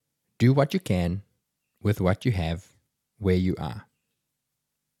Do what you can with what you have where you are.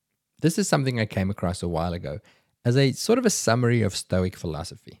 This is something I came across a while ago as a sort of a summary of Stoic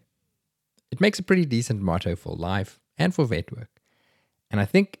philosophy. It makes a pretty decent motto for life and for vet work, and I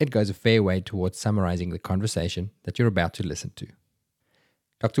think it goes a fair way towards summarizing the conversation that you're about to listen to.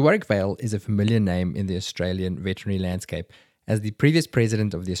 Dr. Warwick Vale is a familiar name in the Australian veterinary landscape as the previous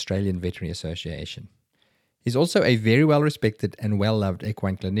president of the Australian Veterinary Association. He's also a very well-respected and well-loved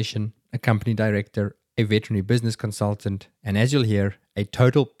equine clinician, a company director, a veterinary business consultant, and as you'll hear, a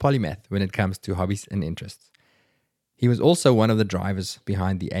total polymath when it comes to hobbies and interests. He was also one of the drivers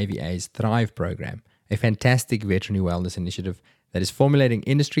behind the AVA's Thrive program, a fantastic veterinary wellness initiative that is formulating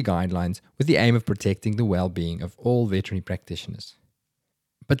industry guidelines with the aim of protecting the well-being of all veterinary practitioners.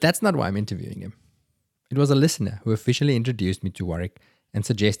 But that's not why I'm interviewing him. It was a listener who officially introduced me to Warwick and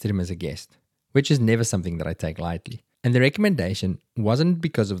suggested him as a guest, which is never something that I take lightly. And the recommendation wasn't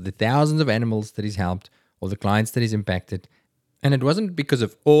because of the thousands of animals that he's helped or the clients that he's impacted, and it wasn't because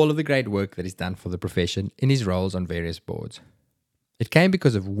of all of the great work that he's done for the profession in his roles on various boards. It came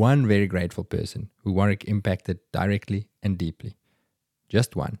because of one very grateful person who Warwick impacted directly and deeply.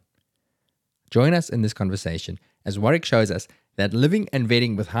 Just one. Join us in this conversation as Warwick shows us that living and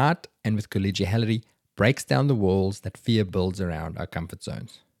vetting with heart and with collegiality breaks down the walls that fear builds around our comfort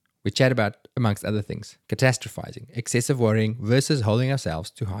zones. We chat about, amongst other things, catastrophizing, excessive worrying versus holding ourselves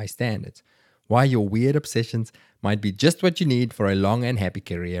to high standards, why your weird obsessions might be just what you need for a long and happy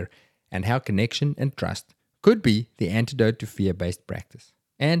career, and how connection and trust could be the antidote to fear-based practice,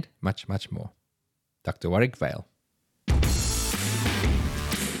 and much, much more. Dr. Warwick Vale.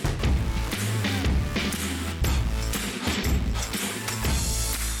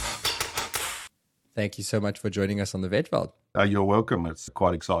 Thank you so much for joining us on the Vet Vault. You're welcome. It's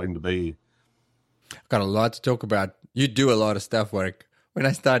quite exciting to be here. I've got a lot to talk about. You do a lot of stuff, Warwick. When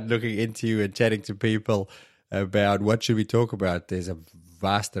I start looking into you and chatting to people about what should we talk about, there's a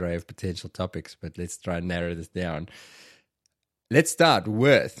vast array of potential topics, but let's try and narrow this down. Let's start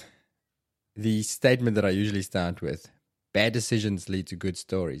with the statement that I usually start with. Bad decisions lead to good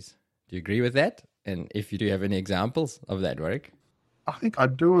stories. Do you agree with that? And if you do have any examples of that, Warwick? I think I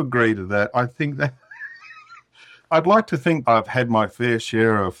do agree to that. I think that I'd like to think I've had my fair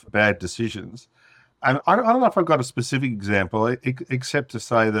share of bad decisions. And I don't know if I've got a specific example, except to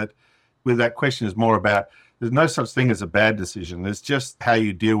say that with that question is more about there's no such thing as a bad decision. There's just how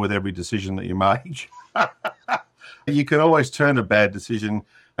you deal with every decision that you make. You can always turn a bad decision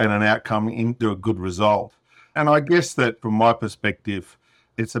and an outcome into a good result. And I guess that from my perspective,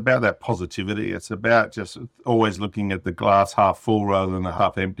 it's about that positivity. It's about just always looking at the glass half full rather than the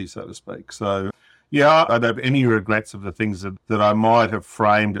half empty, so to speak. So, yeah, I don't have any regrets of the things that I might have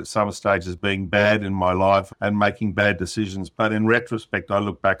framed at some stage as being bad in my life and making bad decisions. But in retrospect, I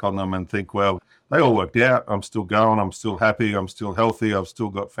look back on them and think, well, they all worked out. I'm still going. I'm still happy. I'm still healthy. I've still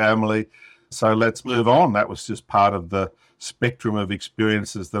got family. So let's move on. That was just part of the spectrum of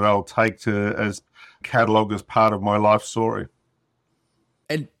experiences that I'll take to as catalogue as part of my life story.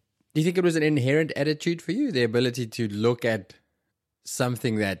 And do you think it was an inherent attitude for you, the ability to look at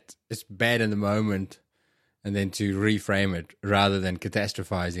something that is bad in the moment and then to reframe it rather than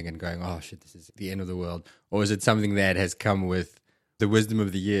catastrophizing and going, oh shit, this is the end of the world? Or is it something that has come with the wisdom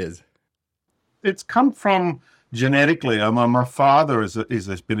of the years? It's come from genetically. My father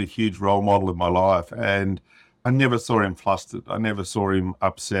has been a huge role model in my life, and I never saw him flustered. I never saw him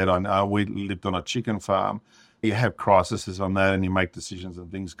upset. I know we lived on a chicken farm. You have crises on that and you make decisions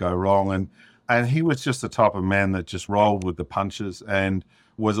and things go wrong. And he was just the type of man that just rolled with the punches and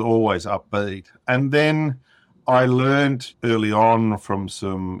was always upbeat. And then I learned early on from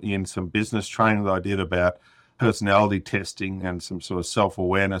some business training that I did about personality testing and some sort of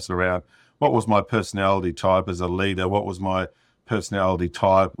self-awareness around what was my personality type as a leader, what was my personality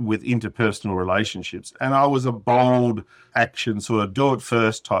type with interpersonal relationships. And I was a bold action, sort of do it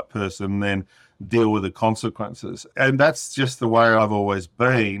first type person, then deal with the consequences. And that's just the way I've always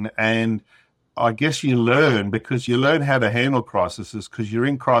been. And I guess you learn how to handle crises because you're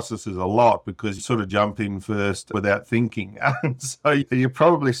in crises a lot because you sort of jump in first without thinking. And so you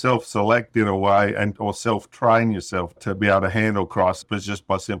probably self-select in a way or self-train yourself to be able to handle crises just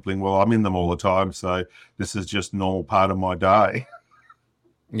by simply, well, I'm in them all the time, so this is just normal part of my day.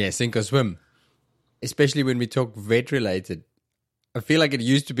 Yeah, sink or swim. Especially when we talk vet-related. I feel like it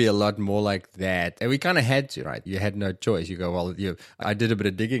used to be a lot more like that. And we kind of had to, right? You had no choice. You go, well, I did a bit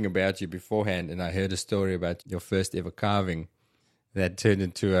of digging about you beforehand, and I heard a story about your first ever calving that turned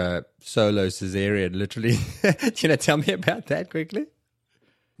into a solo cesarean, literally. Can you tell me about that quickly?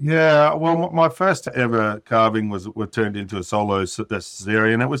 Yeah, well, my first ever carving was turned into a solo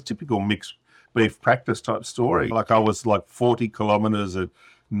cesarean. It was typical mixed beef practice type story. Like I was like 40 kilometers at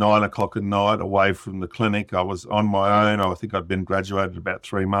 9 o'clock at night away from the clinic. I was on my own. I think I'd been graduated about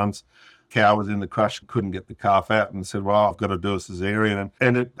 3 months. Cow was in the crush, couldn't get the calf out, and said, "Well, I've got to do a cesarean."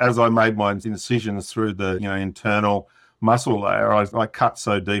 As I made my incisions through the internal muscle layer, I cut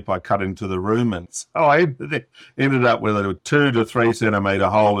so deep I cut into the rumen. So I ended up with a 2 to 3 centimetre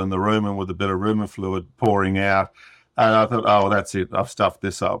hole in the rumen with a bit of rumen fluid pouring out. And I thought, oh, that's it. I've stuffed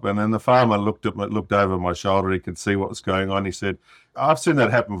this up. And then the farmer looked over my shoulder. He could see what was going on. He said, I've seen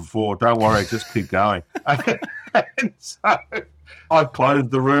that happen before. Don't worry, just keep going. And so I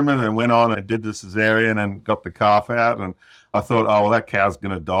closed the rumen and went on and did the cesarean and got the calf out. And I thought, oh, well, that cow's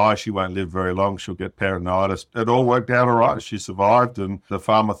going to die. She won't live very long. She'll get peritonitis. It all worked out all right. She survived, and the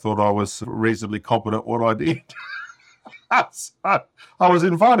farmer thought I was reasonably competent at what I did. So I was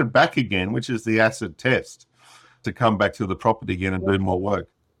invited back again, which is the acid test, to come back to the property again and do more work.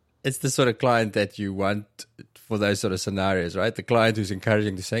 It's the sort of client that you want for those sort of scenarios, right? The client who's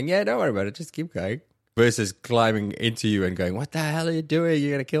encouraging to saying, yeah, don't worry about it, just keep going, versus climbing into you and going, what the hell are you doing?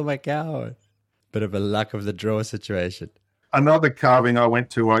 You're going to kill my cow. Bit of a luck of the draw situation. Another carving I went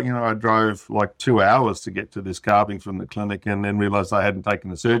to, I drove like 2 hours to get to this carving from the clinic, and then realised I hadn't taken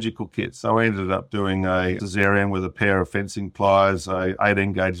the surgical kit. So I ended up doing a cesarean with a pair of fencing pliers, a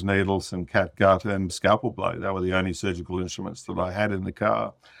 18-gauge needle, some catgut, and scalpel blade. They were the only surgical instruments that I had in the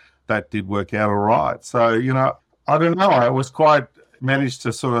car. That did work out all right. So, I don't know. I was managed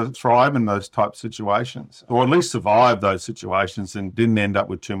to sort of thrive in those type situations, or at least survive those situations, and didn't end up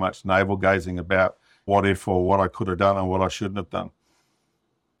with too much navel gazing about what if or what I could have done and what I shouldn't have done.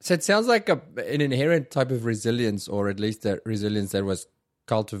 So it sounds like an inherent type of resilience, or at least a resilience that was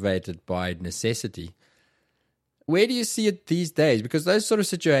cultivated by necessity. Where do you see it these days? Because those sort of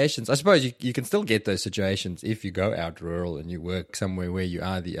situations, I suppose you can still get those situations if you go out rural and you work somewhere where you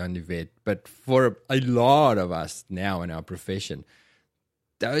are the only vet. But for a lot of us now in our profession,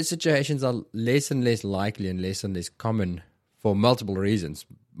 those situations are less and less likely and less common for multiple reasons.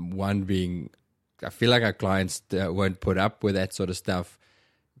 One being, I feel like our clients won't put up with that sort of stuff.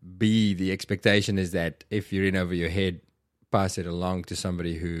 B, the expectation is that if you're in over your head, pass it along to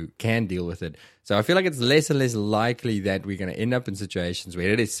somebody who can deal with it. So I feel like it's less and less likely that we're going to end up in situations where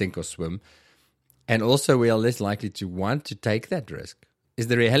it is sink or swim. And also we are less likely to want to take that risk. Is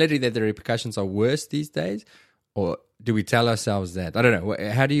the reality that the repercussions are worse these days? Or do we tell ourselves that? I don't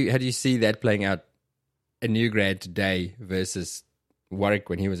know. How do you see that playing out, a new grad today versus Warwick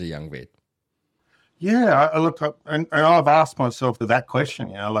when he was a young vet? Yeah, I look up and I've asked myself that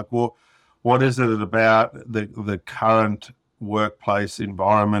question, well, what is it about the current workplace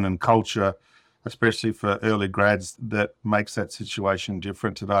environment and culture, especially for early grads, that makes that situation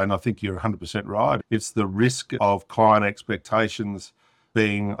different today? And I think you're 100% right. It's the risk of client expectations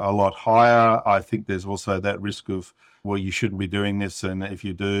being a lot higher. I think there's also that risk of, well, you shouldn't be doing this, and if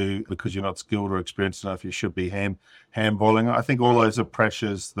you do, because you're not skilled or experienced enough, you should be handballing. I think all those are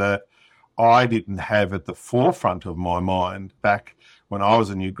pressures that I didn't have at the forefront of my mind back when I was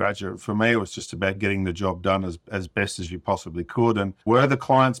a new graduate. For me, it was just about getting the job done as best as you possibly could. And were the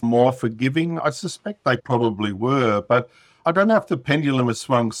clients more forgiving? I suspect they probably were, but I don't know if the pendulum has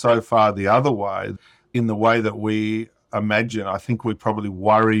swung so far the other way in the way that we imagine. I think we probably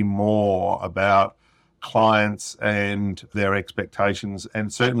worry more about clients and their expectations,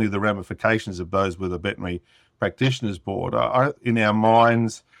 and certainly the ramifications of those with a veterinary practitioners board. In our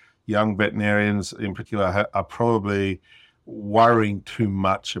minds, young veterinarians in particular are probably worrying too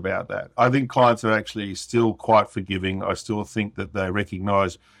much about that. I think clients are actually still quite forgiving. I still think that they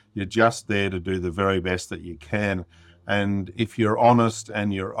recognise you're just there to do the very best that you can. And if you're honest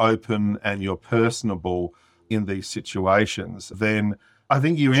and you're open and you're personable in these situations, then I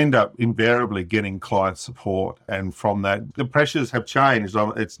think you end up invariably getting client support. And from that, the pressures have changed.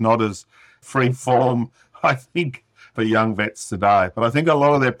 It's not as free form, I think, for young vets today. But I think a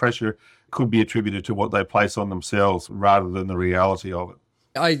lot of their pressure could be attributed to what they place on themselves rather than the reality of it.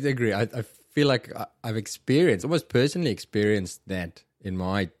 I agree. I feel like I've almost personally experienced that in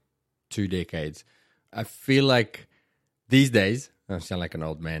my 2 decades. I feel like these days, I sound like an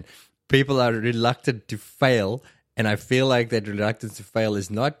old man, people are reluctant to fail. And I feel like that reluctance to fail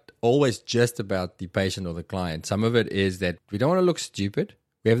is not always just about the patient or the client. Some of it is that we don't want to look stupid.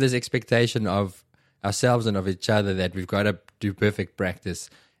 We have this expectation of ourselves and of each other that we've got to do perfect practice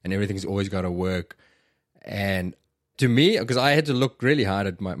and everything's always got to work. And to me, because I had to look really hard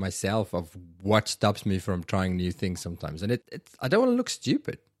at myself of what stops me from trying new things sometimes. And I don't want to look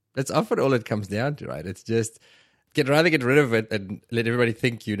stupid. That's often all it comes down to, right? It's just, rather get rid of it and let everybody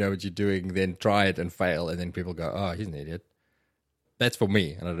think you know what you're doing, then try it and fail, and then people go, "Oh, he's an idiot." That's for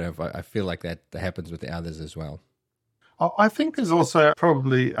me. I don't know if I feel like that happens with the others as well. I think there's also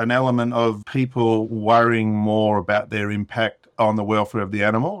probably an element of people worrying more about their impact on the welfare of the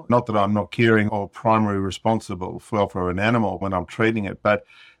animal. Not that I'm not caring or primarily responsible for welfare of an animal when I'm treating it, but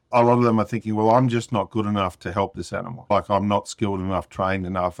a lot of them are thinking, well, I'm just not good enough to help this animal. Like I'm not skilled enough, trained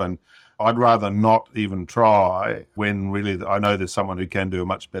enough, and I'd rather not even try when really I know there's someone who can do a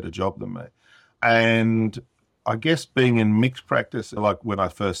much better job than me. And I guess being in mixed practice, like when I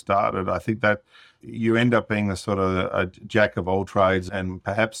first started, I think that you end up being a sort of a jack of all trades and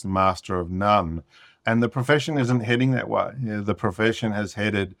perhaps the master of none. And the profession isn't heading that way. You know, the profession has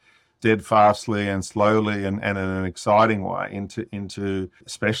headed steadfastly and slowly and in an exciting way into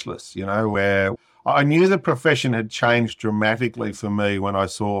specialists, you know, where I knew the profession had changed dramatically for me when I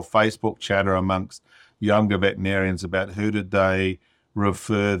saw Facebook chatter amongst younger veterinarians about who did they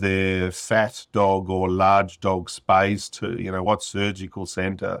refer their fat dog or large dog spays to, you know, what surgical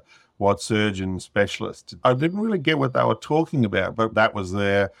centre, what surgeon specialist. I didn't really get what they were talking about, but that was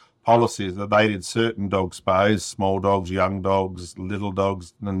their policies, that they did certain dog spays, small dogs, young dogs, little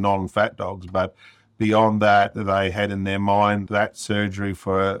dogs, and non-fat dogs. But beyond that, they had in their mind that surgery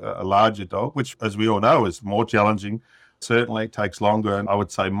for a larger dog, which, as we all know, is more challenging. Certainly takes longer and I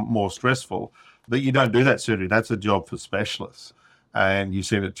would say more stressful. That you don't do that surgery. That's a job for specialists. And you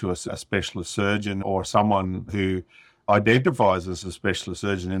send it to a specialist surgeon or someone who identifies as a specialist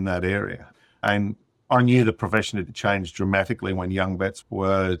surgeon in that area. And I knew the profession had changed dramatically when young vets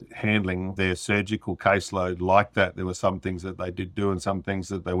were handling their surgical caseload like that. There were some things that they did do and some things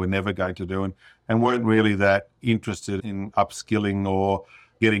that they were never going to do and weren't really that interested in upskilling or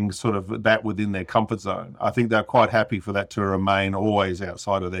getting sort of that within their comfort zone. I think they're quite happy for that to remain always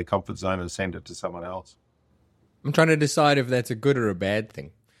outside of their comfort zone and send it to someone else. I'm trying to decide if that's a good or a bad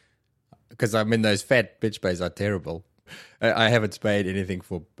thing. Because, I mean, those fat bitch bays are terrible. I haven't spayed anything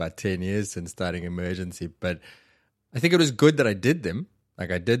for about 10 years since starting emergency, but I think it was good that I did them. Like,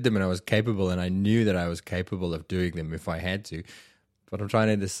 I did them and I was capable, and I knew that I was capable of doing them if I had to. But I'm trying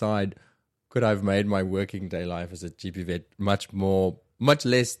to decide, could I have made my working day life as a GP vet much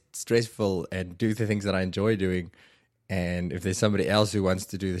less stressful and do the things that I enjoy doing? And if there's somebody else who wants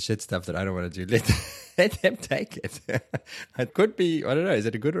to do the shit stuff that I don't want to do, let them take it. It could be, I don't know, is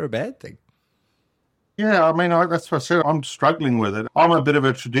it a good or a bad thing? Yeah, I mean, that's what I said. I'm struggling with it. I'm a bit of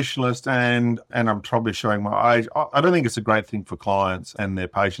a traditionalist and I'm probably showing my age. I don't think it's a great thing for clients and their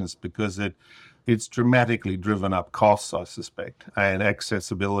patients because it's dramatically driven up costs, I suspect, and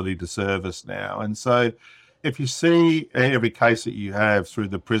accessibility to service now. And so if you see every case that you have through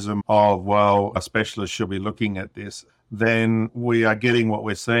the prism of, well, a specialist should be looking at this, then we are getting what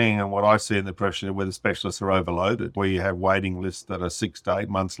we're seeing and what I see in the profession where the specialists are overloaded, where you have waiting lists that are 6 to 8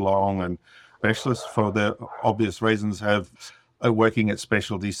 months long, and specialists, for the obvious reasons, are working at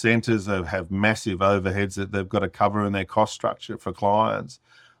specialty centres, they have massive overheads that they've got to cover in their cost structure for clients.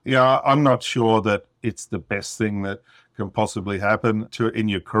 Yeah, I'm not sure that it's the best thing that can possibly happen in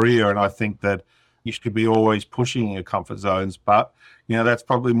your career, and I think that you should be always pushing your comfort zones, but you know, that's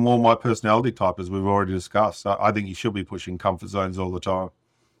probably more my personality type, as we've already discussed. I think you should be pushing comfort zones all the time.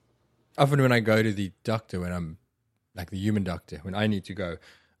 Often when I go to the doctor, when I'm like the human doctor, when I need to go,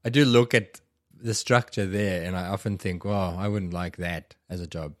 I do look at the structure there and I often think, wow, I wouldn't like that as a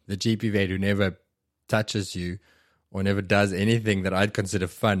job. The GP vet who never touches you or never does anything that I'd consider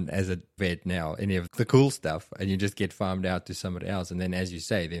fun as a vet now, any of the cool stuff, and you just get farmed out to somebody else. And then, as you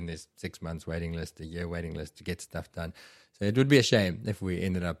say, then there's 6 months waiting list, a year waiting list to get stuff done. So it would be a shame if we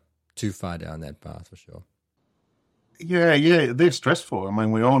ended up too far down that path, for sure. Yeah, they're stressful. I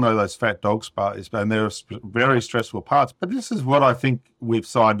mean, we all know those fat dog spas, and they're very stressful parts. But this is what I think we've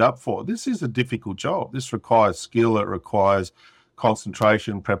signed up for. This is a difficult job. This requires skill. It requires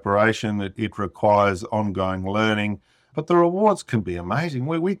concentration, preparation. It requires ongoing learning. But the rewards can be amazing.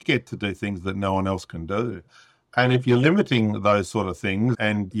 We get to do things that no one else can do. And if you're limiting those sort of things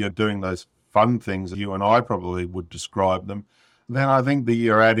and you're doing those fun things, you and I probably would describe them, then I think that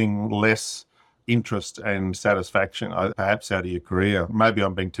you're adding less interest and satisfaction, perhaps, out of your career. Maybe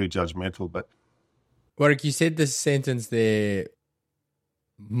I'm being too judgmental, but... Warwick, you said this sentence there,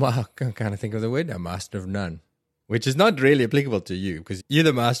 I can't think of the word now, master of none, which is not really applicable to you because you're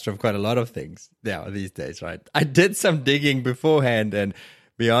the master of quite a lot of things now these days, right? I did some digging beforehand, and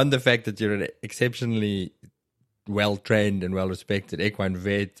beyond the fact that you're an exceptionally well-trained and well-respected equine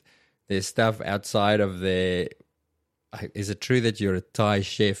vet, there's stuff outside of the... Is it true that you're a Thai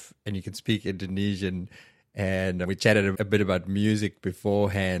chef and you can speak Indonesian? And we chatted a bit about music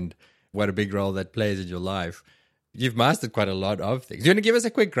beforehand, what a big role that plays in your life. You've mastered quite a lot of things. You want to give us a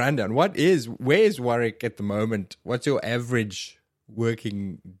quick rundown? Where is Warwick at the moment? What's your average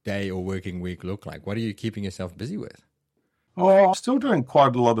working day or working week look like? What are you keeping yourself busy with? Oh, I'm still doing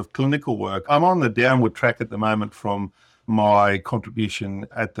quite a lot of clinical work. I'm on the downward track at the moment from my contribution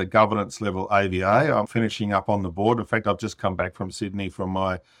at the governance level AVA. I'm finishing up on the board. In fact, I've just come back from Sydney from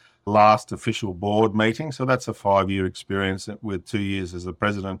my last official board meeting. So that's a 5-year experience with 2 years as a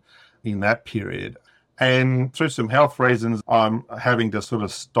president in that period. And through some health reasons, I'm having to sort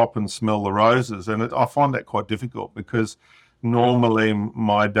of stop and smell the roses. And I find that quite difficult because normally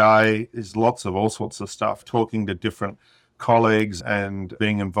my day is lots of all sorts of stuff, talking to different colleagues and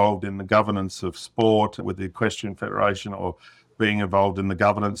being involved in the governance of sport with the Equestrian Federation, or being involved in the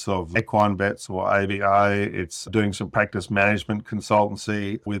governance of equine vets or AVA. It's doing some practice management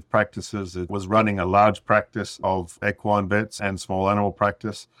consultancy with practices. It was running a large practice of equine vets and small animal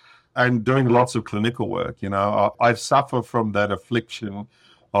practice, and doing lots of clinical work. You know, I suffer from that affliction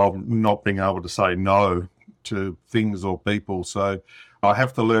of not being able to say no to things or people. So I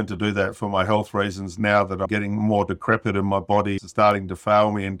have to learn to do that for my health reasons now that I'm getting more decrepit and my body is starting to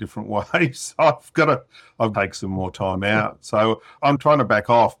fail me in different ways. I'll take some more time out. So I'm trying to back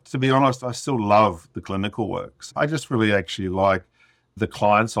off. To be honest, I still love the clinical works. I just really actually like the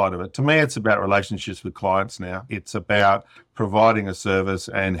client side of it. To me, it's about relationships with clients now. It's about providing a service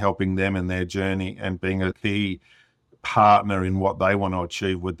and helping them in their journey and being a key partner in what they want to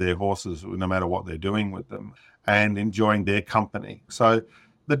achieve with their horses, no matter what they're doing with them, and enjoying their company. So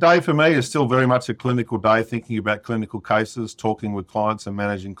the day for me is still very much a clinical day, thinking about clinical cases, talking with clients and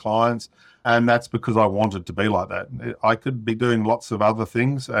managing clients. And that's because I want it to be like that. I could be doing lots of other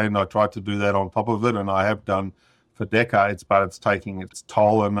things, and I try to do that on top of it, and I have done for decades, but it's taking its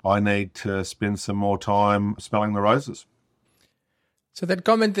toll, and I need to spend some more time smelling the roses. So that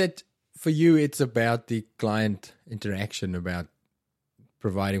comment that for you, it's about the client interaction, about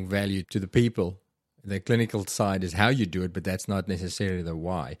providing value to the people. The clinical side is how you do it, but that's not necessarily the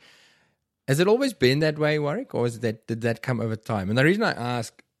why. Has it always been that way, Warwick, or did that come over time? And the reason I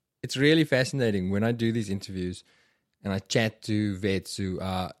ask, it's really fascinating when I do these interviews and I chat to vets who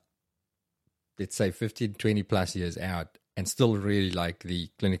are, let's say, 15, 20 plus years out and still really like the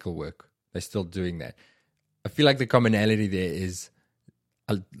clinical work. They're still doing that. I feel like the commonality there is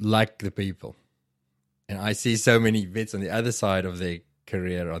I like the people. And I see so many vets on the other side of their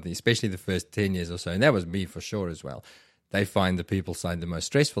career, especially the first 10 years or so, and that was me for sure as well. They find the people side the most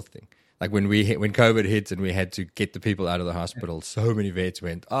stressful thing. Like when COVID hit and we had to get the people out of the hospital, so many vets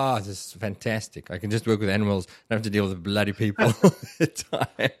went, this is fantastic. I can just work with animals. I don't have to deal with the bloody people all the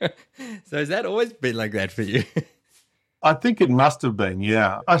time. So has that always been like that for you? I think it must have been,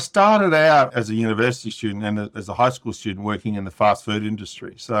 yeah. I started out as a university student and as a high school student working in the fast food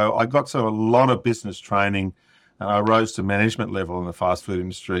industry. So I got to a lot of business training, and I rose to management level in the fast food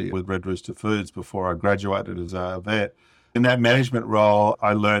industry with Red Rooster Foods before I graduated as a vet. In that management role,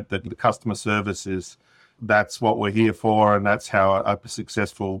 I learned that the customer service that's what we're here for, and that's how a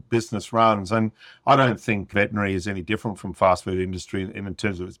successful business runs. And I don't think veterinary is any different from fast food industry in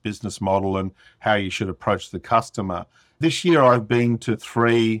terms of its business model and how you should approach the customer. This year, I've been to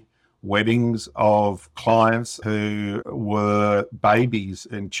 3 weddings of clients who were babies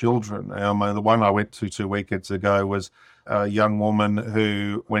and children. The one I went to 2 weekends ago was a young woman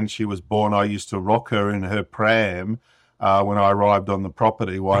who, when she was born, I used to rock her in her pram when I arrived on the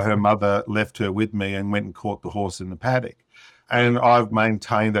property, while her mother left her with me and went and caught the horse in the paddock. And I've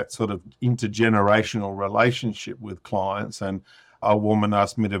maintained that sort of intergenerational relationship with clients. And a woman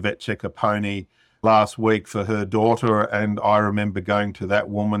asked me to vet check a pony last week for her daughter, and I remember going to that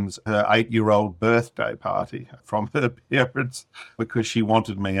woman's 8-year-old birthday party from her parents because she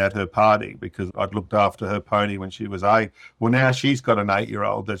wanted me at her party because I'd looked after her pony when she was 8. Well, now she's got an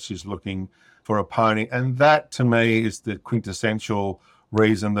 8-year-old that she's looking for a pony, and that to me is the quintessential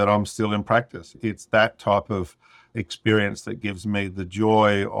reason that I'm still in practice. It's that type of experience that gives me the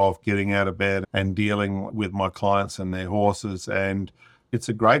joy of getting out of bed and dealing with my clients and their horses. And it's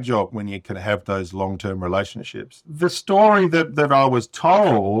a great job when you can have those long-term relationships. The story that I was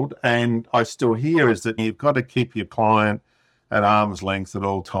told, and I still hear, is that you've got to keep your client at arm's length at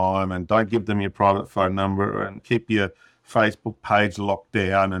all time, and don't give them your private phone number, and keep your Facebook page locked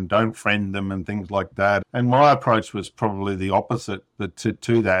down, and don't friend them and things like that. And my approach was probably the opposite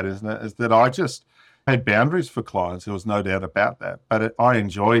to that, is that I just had boundaries for clients. There was no doubt about that. But I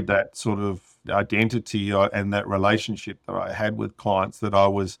enjoyed that sort of identity and that relationship that I had with clients, that I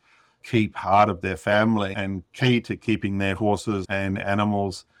was key part of their family and key to keeping their horses and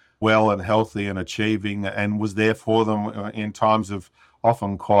animals well and healthy and achieving, and was there for them in times of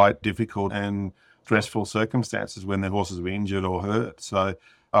often quite difficult and stressful circumstances when their horses were injured or hurt. So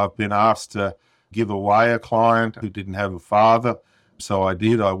I've been asked to give away a client who didn't have a father. So I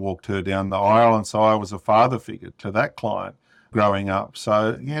did. I walked her down the aisle, and so I was a father figure to that client growing up.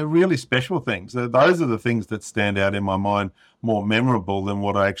 So, yeah, really special things. Those are the things that stand out in my mind, more memorable than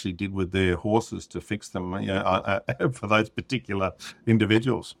what I actually did with their horses to fix them, for those particular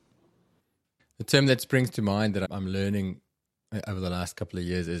individuals. The term that springs to mind that I'm learning over the last couple of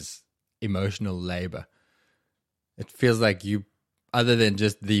years is emotional labor. It feels like you, other than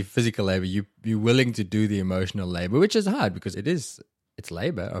just the physical labor, you're willing to do the emotional labor, which is hard because it's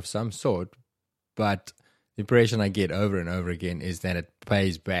labor of some sort. But the impression I get over and over again is that it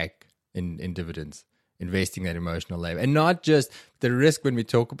pays back in dividends, investing that emotional labor. And not just the risk when we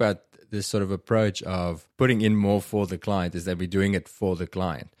talk about this sort of approach of putting in more for the client is that we're doing it for the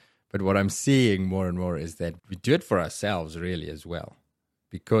client. But what I'm seeing more and more is that we do it for ourselves really as well.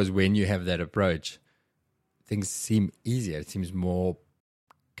 Because when you have that approach, things seem easier. It seems more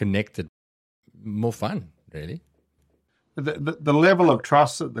connected, more fun, really. The level of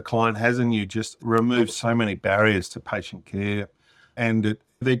trust that the client has in you just removes so many barriers to patient care. And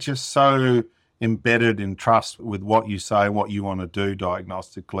they're just so embedded in trust with what you say, what you want to do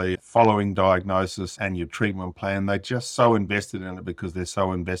diagnostically, following diagnosis and your treatment plan. They're just so invested in it because they're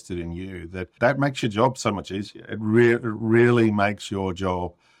so invested in you that makes your job so much easier. It really makes your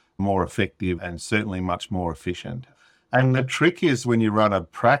job more effective and certainly much more efficient. And the trick is when you run a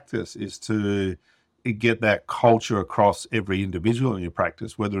practice is to get that culture across every individual in your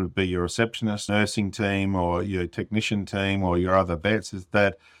practice, whether it be your receptionist, nursing team, or your technician team, or your other vets, is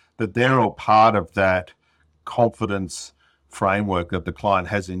that they're all part of that confidence framework that the client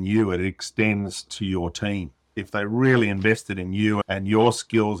has in you. It extends to your team. If they really invested in you and your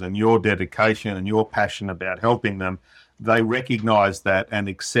skills and your dedication and your passion about helping them, they recognize that and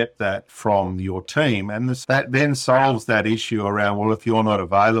accept that from your team. And that then solves that issue around, well, if you're not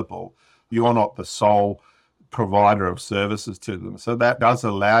available, you're not the sole provider of services to them. So that does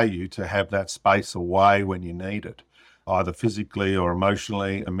allow you to have that space away when you need it, either physically or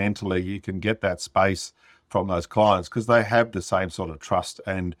emotionally and mentally. You can get that space from those clients because they have the same sort of trust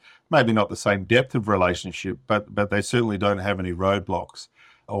and maybe not the same depth of relationship, but they certainly don't have any roadblocks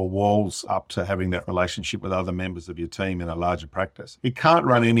or walls up to having that relationship with other members of your team in a larger practice. It can't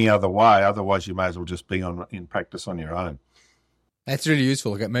run any other way. Otherwise, you may as well just be in practice on your own. That's really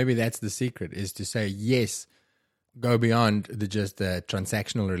useful. Maybe that's the secret, is to say, yes, go beyond just the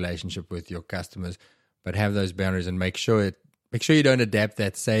transactional relationship with your customers, but have those boundaries and make sure you don't adapt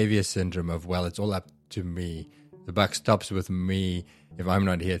that savior syndrome of, well, it's all up to me. The buck stops with me. If I'm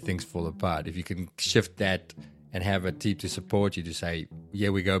not here, things fall apart. If you can shift that and have a team to support you to say, yeah,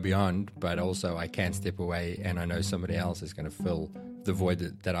 we go beyond, but also I can step away and I know somebody else is going to fill the void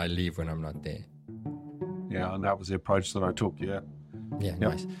that I leave when I'm not there. Yeah, and that was the approach that I took, yeah. Yeah,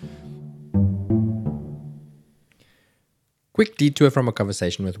 nice. Quick detour from a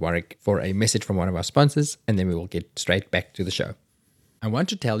conversation with Warwick for a message from one of our sponsors, and then we will get straight back to the show. I want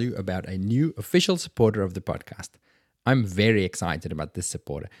to tell you about a new official supporter of the podcast. I'm very excited about this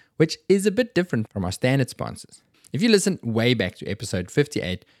supporter, which is a bit different from our standard sponsors. If you listen way back to episode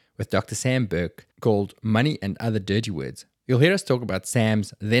 58 with Dr. Sam Burke called Money and Other Dirty Words, you'll hear us talk about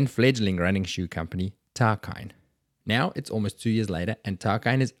Sam's then fledgling running shoe company, Tarkine. Now it's almost 2 years later and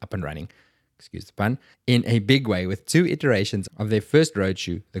Tarkine is up and running, excuse the pun, in a big way with 2 iterations of their first road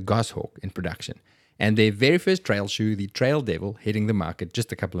shoe, the Goshawk, in production, and their very first trail shoe, the Trail Devil, hitting the market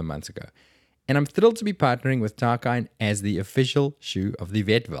just a couple of months ago. And I'm thrilled to be partnering with Tarkine as the official shoe of the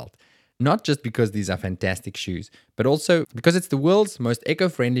Vet Vault. Not just because these are fantastic shoes, but also because it's the world's most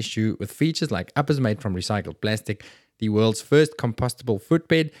eco-friendly shoe with features like uppers made from recycled plastic, the world's first compostable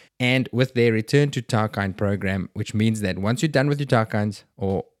footbed, and with their Return to Tarkine program, which means that once you're done with your Tarkines,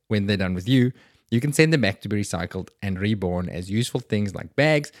 or when they're done with you can send them back to be recycled and reborn as useful things like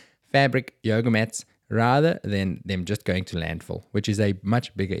bags, fabric, yoga mats, rather than them just going to landfill, which is a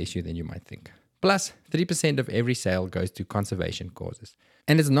much bigger issue than you might think. Plus, 3% of every sale goes to conservation causes.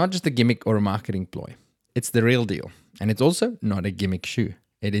 And it's not just a gimmick or a marketing ploy. It's the real deal. And it's also not a gimmick shoe.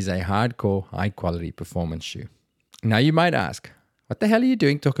 It is a hardcore, high-quality performance shoe. Now you might ask, what the hell are you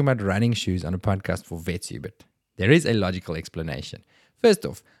doing talking about running shoes on a podcast for vets, Hubert? There is a logical explanation. First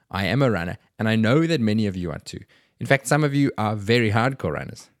off, I am a runner, and I know that many of you are too. In fact, some of you are very hardcore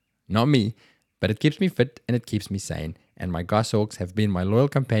runners. Not me, but it keeps me fit and it keeps me sane. And my Goshawks have been my loyal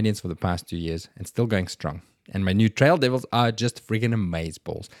companions for the past 2 years and still going strong. And my new Trail Devils are just friggin'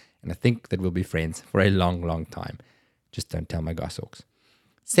 amazeballs. And I think that we'll be friends for a long, long time. Just don't tell my Goshawks.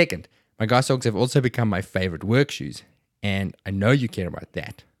 Second, my Goshawks have also become my favorite work shoes. And I know you care about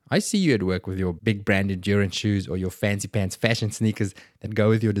that. I see you at work with your big brand endurance shoes or your fancy pants fashion sneakers that go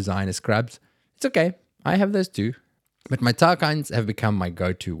with your designer scrubs. It's okay, I have those too. But my Tarkines have become my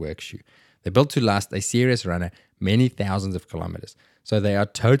go-to work shoe. They're built to last a serious runner many thousands of kilometers. So they are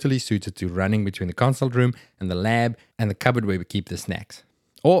totally suited to running between the consult room and the lab and the cupboard where we keep the snacks,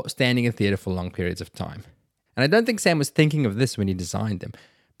 or standing in theater for long periods of time. And I don't think Sam was thinking of this when he designed them,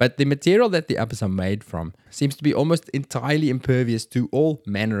 but the material that the uppers are made from seems to be almost entirely impervious to all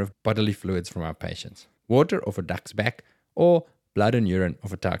manner of bodily fluids from our patients. Water off a duck's back, or blood and urine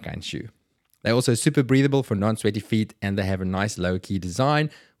off a Tarkine shoe. They're also super breathable for non-sweaty feet, and they have a nice low-key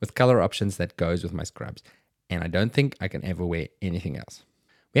design with color options that goes with my scrubs. And I don't think I can ever wear anything else.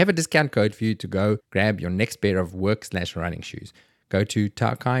 We have a discount code for you to go grab your next pair of work/running shoes. Go to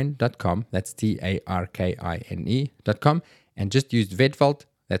tarkine.com, that's TARKINE.com, and just use VETVAULT,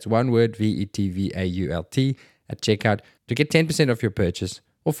 that's one word, VETVAULT, at checkout to get 10% off your purchase,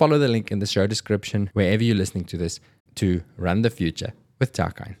 or follow the link in the show description wherever you're listening to this to run the future with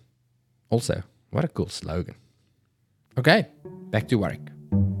Tarkine. Also, what a cool slogan. Okay, back to Warwick.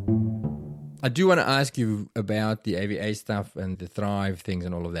 I do want to ask you about the AVA stuff and the Thrive things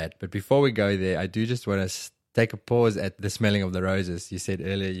and all of that. But before we go there, I do just want to take a pause at the smelling of the roses. You said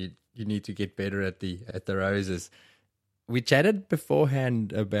earlier you need to get better at the roses. We chatted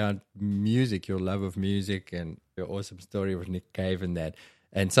beforehand about music, your love of music and your awesome story with Nick Cave and that.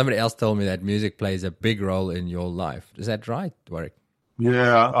 And somebody else told me that music plays a big role in your life. Is that right, Warwick?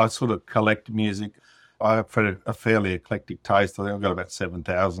 Yeah, I sort of collect music. I have a fairly eclectic taste. I think I've got about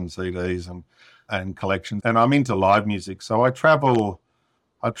 7,000 CDs and collections. And I'm into live music. So I travel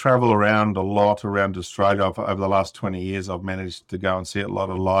around a lot around Australia. Over the last 20 years, I've managed to go and see a lot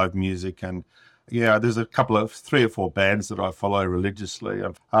of live music. And yeah, there's a couple of 3 or 4 bands that I follow religiously.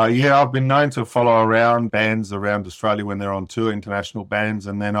 I've been known to follow around bands around Australia when they're on tour, international bands.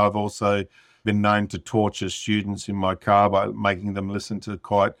 And then I've also been known to torture students in my car by making them listen to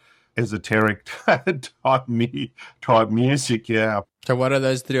quite esoteric type music, yeah. So what are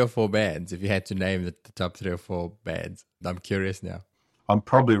those 3 or 4 bands, if you had to name the top 3 or 4 bands? I'm curious now. I'm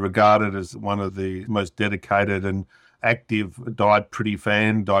probably regarded as one of the most dedicated and active Died Pretty,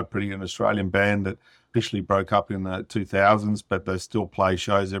 an Australian band that officially broke up in the 2000s, but they still play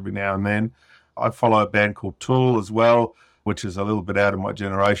shows every now and then. I follow a band called Tool as well, which is a little bit out of my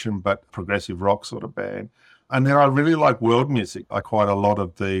generation, but progressive rock sort of band. And then I really like world music. I quite a lot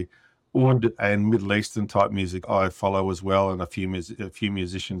of the Oud and Middle Eastern type music I follow as well, and a few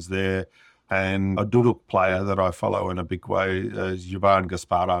musicians there. And a duduk player that I follow in a big way is Yuvan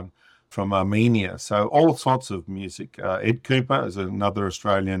Gasparan from Armenia. So all sorts of music. Ed Cooper is another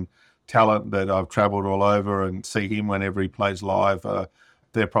Australian talent that I've travelled all over and see him whenever he plays live.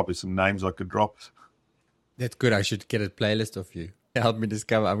 There are probably some names I could drop. That's good. I should get a playlist of you. Help me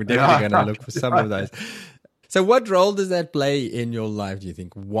discover. I'm definitely going to look for some of those. So what role does that play in your life, do you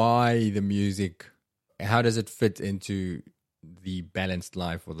think? Why the music? How does it fit into the balanced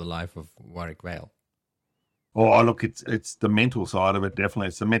life or the life of Warwick Vale? Oh, look, it's the mental side of it, definitely.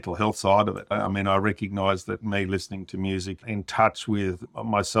 It's the mental health side of it. I mean, I recognise that me listening to music, in touch with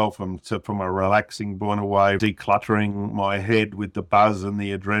myself from a relaxing point of way, decluttering my head with the buzz and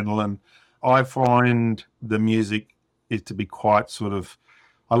the adrenaline, I find the music is to be quite sort of,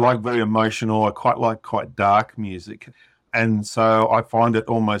 I like very emotional. I like quite dark music. And so I find it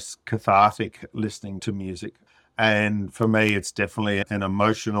almost cathartic listening to music. And for me, it's definitely an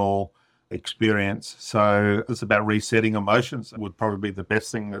emotional experience. So it's about resetting emotions. It would probably be the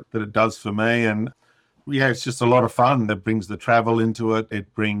best thing that it does for me. And yeah, it's just a lot of fun. That brings the travel into it.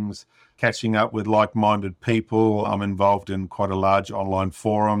 It brings catching up with like-minded people. I'm involved in quite a large online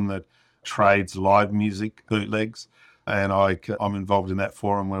forum that trades live music bootlegs. And I'm involved in that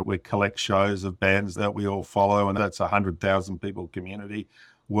forum where we collect shows of bands that we all follow. And that's a 100,000 people community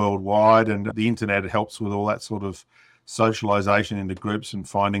worldwide. And the internet helps with all that sort of socialization into groups and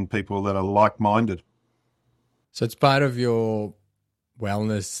finding people that are like-minded. So it's part of your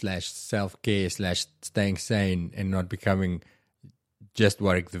wellness / self-care / staying sane and not becoming just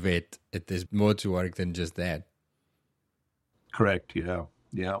Warwick the vet. There's more to Warwick than just that. Correct, yeah.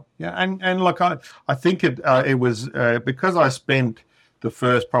 And look, I think it was because I spent the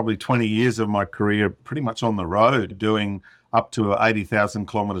first probably 20 years of my career pretty much on the road, doing up to 80,000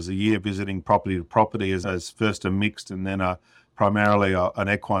 kilometres a year, visiting property to property as first a mixed and then primarily an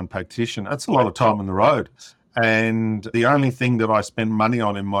equine practitioner. That's a lot of time on the road. And the only thing that I spent money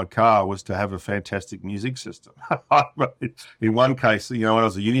on in my car was to have a fantastic music system. In one case, when I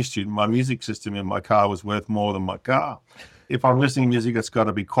was a uni student, my music system in my car was worth more than my car. If I'm listening to music, it's got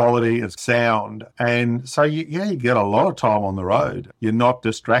to be quality, it's sound. And so, you get a lot of time on the road. You're not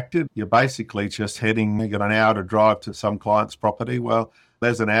distracted. You're basically just heading, you got an hour to drive to some client's property. Well,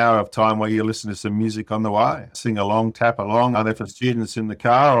 there's an hour of time where you listen to some music on the way, sing along, tap along. And if a student's in the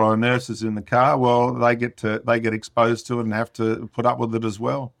car or a nurse is in the car, well, they get exposed to it and have to put up with it as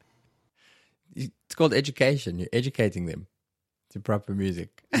well. It's called education. You're educating them to proper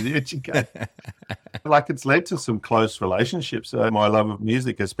music. Like, it's led to some close relationships. My love of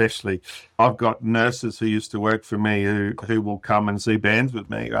music, especially. I've got nurses who used to work for me who will come and see bands with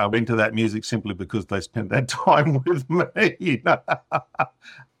me. I'm into that music simply because they spent that time with me.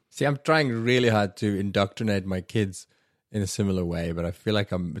 See, I'm trying really hard to indoctrinate my kids in a similar way, but I feel like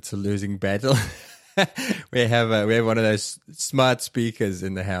it's a losing battle. we have one of those smart speakers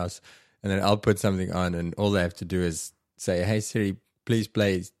in the house, and then I'll put something on, and all they have to do is say, "Hey Siri, please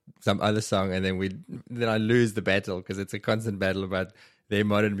play some other song," and then I lose the battle because it's a constant battle about their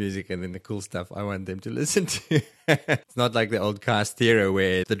modern music and then the cool stuff I want them to listen to. It's not like the old car stereo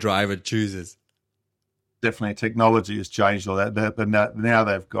where the driver chooses. Definitely, technology has changed all that. Now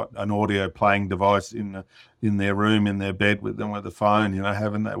they've got an audio playing device in their room, in their bed with them with a phone,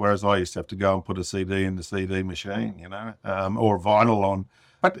 having that. Whereas I used to have to go and put a CD in the CD machine, or vinyl on.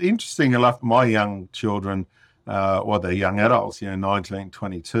 But interesting enough, my young children, they're young adults, 19,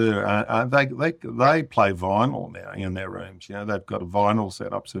 22, they play vinyl now in their rooms. They've got vinyl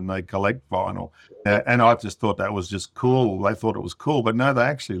setups and they collect vinyl. And I just thought that was just cool. They thought it was cool, but no, they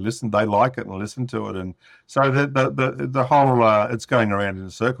actually listen. They like it and listen to it. And so the whole, it's going around in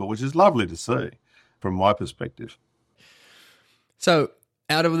a circle, which is lovely to see from my perspective. So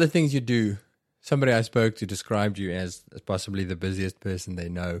out of the things you do, somebody I spoke to described you as possibly the busiest person they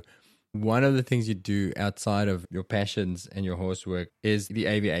know. One of the things you do outside of your passions and your horse work is the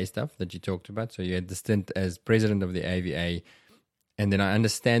AVA stuff that you talked about. So you had the stint as president of the AVA, and then I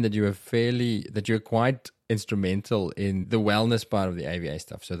understand that you're quite instrumental in the wellness part of the AVA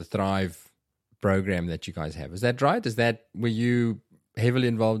stuff. So the Thrive program that you guys have. Is that right? Were you heavily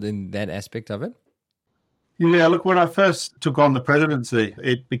involved in that aspect of it? Yeah, look, when I first took on the presidency,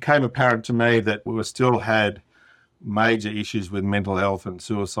 it became apparent to me that we still had major issues with mental health and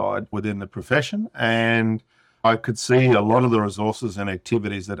suicide within the profession. And I could see a lot of the resources and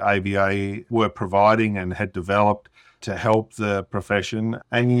activities that AVA were providing and had developed to help the profession.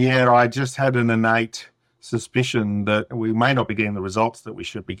 And yet I just had an innate suspicion that we may not be getting the results that we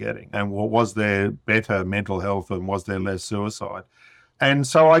should be getting. And was there better mental health and was there less suicide? And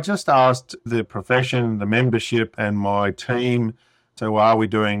so I just asked the profession, the membership and my team, so are we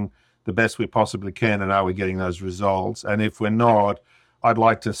doing the best we possibly can and are we getting those results? And if we're not, I'd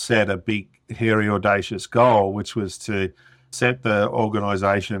like to set a big, hairy, audacious goal, which was to set the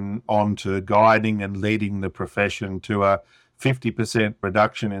organisation onto guiding and leading the profession to a 50%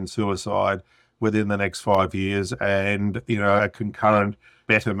 reduction in suicide within the next 5 years and, a concurrent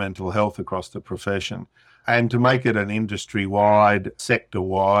better mental health across the profession. And to make it an industry-wide,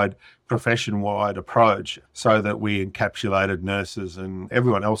 sector-wide, profession-wide approach so that we encapsulated nurses and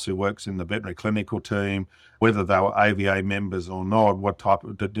everyone else who works in the veterinary clinical team, whether they were AVA members or not,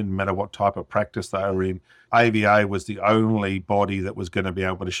 it didn't matter what type of practice they were in. AVA was the only body that was going to be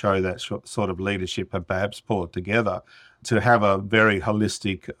able to show that sort of leadership and perhaps pull it together to have a very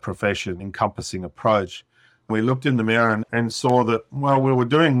holistic profession encompassing approach. We looked in the mirror and saw that, well, we were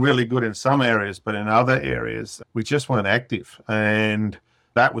doing really good in some areas, but in other areas, we just weren't active. And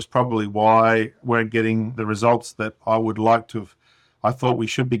that was probably why we weren't getting the results that I thought we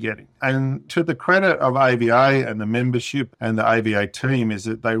should be getting. And to the credit of AVA and the membership and the AVA team is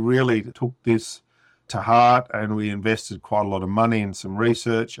that they really took this to heart and we invested quite a lot of money in some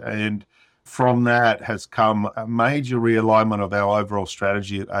research. And from that has come a major realignment of our overall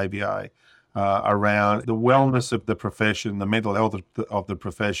strategy at AVA. Around the wellness of the profession, the mental health of the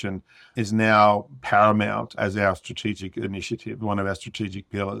profession is now paramount as our strategic initiative, one of our strategic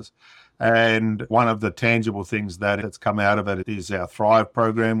pillars. And one of the tangible things that has come out of it is our Thrive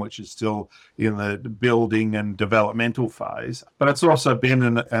program, which is still in the building and developmental phase. But it's also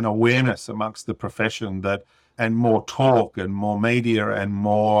been an awareness amongst the profession and more talk and more media and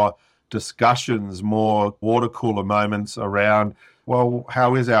more discussions, more water cooler moments around, well,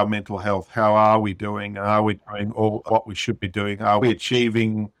 how is our mental health? How are we doing? Are we doing all what we should be doing? Are we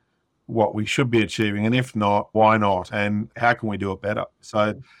achieving what we should be achieving? And if not, why not? And how can we do it better?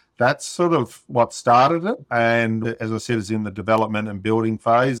 So that's sort of what started it. And as I said, it's in the development and building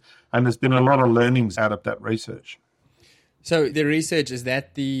phase. And there's been a lot of learnings out of that research. So the research, is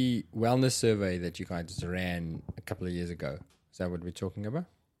that the wellness survey that you guys ran a couple of years ago? Is that what we're talking about?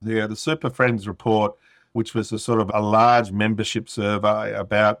 Yeah, the Super Friends report which was a sort of a large membership survey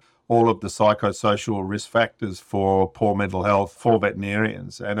about all of the psychosocial risk factors for poor mental health for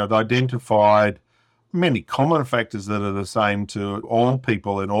veterinarians. And it identified many common factors that are the same to all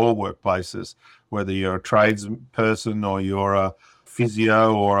people in all workplaces, whether you're a tradesperson or you're a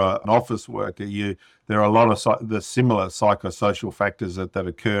physio or an office worker. There are a lot of the similar psychosocial factors that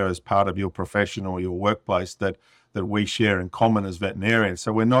occur as part of your profession or your workplace that we share in common as veterinarians.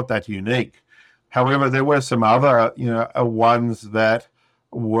 So we're not that unique. However, there were some other, ones that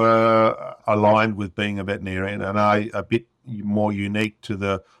were aligned with being a veterinarian and are a bit more unique to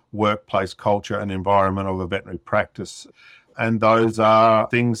the workplace culture and environment of a veterinary practice. And those are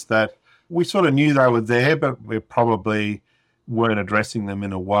things that we sort of knew they were there, but we probably weren't addressing them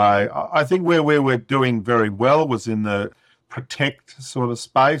in a way. I think where we were doing very well was in the protect sort of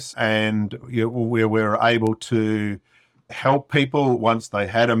space, and where we were able to help people once they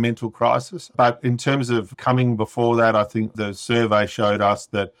had a mental crisis. But in terms of coming before that, I think the survey showed us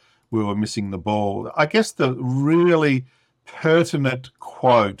that we were missing the ball. I guess the really pertinent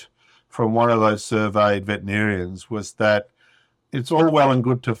quote from one of those surveyed veterinarians was that it's all well and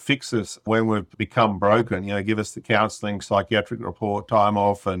good to fix us when we've become broken, give us the counselling, psychiatric report, time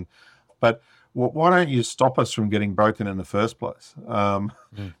off, but why don't you stop us from getting broken in the first place?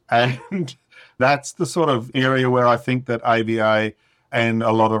 And that's the sort of area where I think that AVA and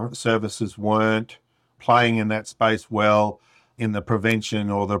a lot of services weren't playing in that space well in the prevention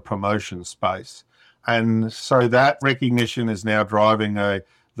or the promotion space. And so that recognition is now driving the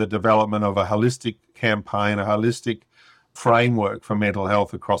development of a holistic campaign, a holistic framework for mental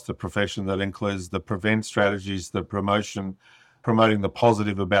health across the profession that includes the prevent strategies, the promoting the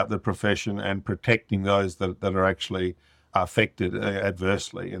positive about the profession, and protecting those that are actually affected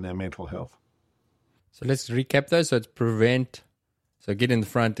adversely in their mental health. So let's recap those. So it's prevent, so get in the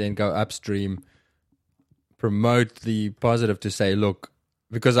front and go upstream, promote the positive to say, look,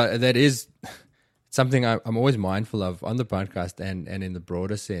 because that is something I'm always mindful of on the podcast and in the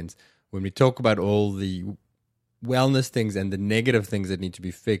broader sense. When we talk about all the wellness things and the negative things that need to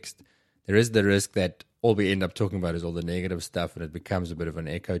be fixed, there is the risk that all we end up talking about is all the negative stuff, and it becomes a bit of an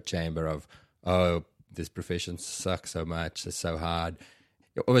echo chamber of, oh, this profession sucks so much, it's so hard.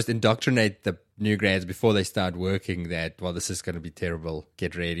 You almost indoctrinate the new grads before they start working that, well, this is going to be terrible,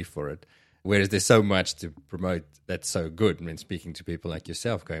 get ready for it. Whereas there's so much to promote that's so good. I mean, speaking to people like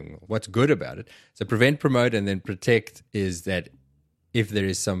yourself, going, what's good about it? So prevent, promote, and then protect is that if there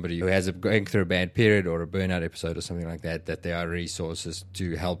is somebody who has going through a bad period or a burnout episode or something like that, that there are resources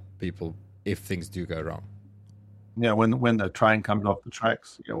to help people if things do go wrong. Yeah, when the train comes off the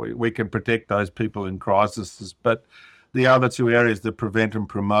tracks, we can protect those people in crises. But the other two areas, the prevent and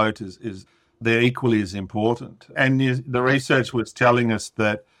promote, is they're equally as important. And the research was telling us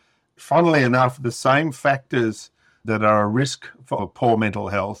that, funnily enough, the same factors that are a risk for poor mental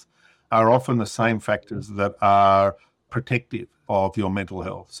health are often the same factors that are protective of your mental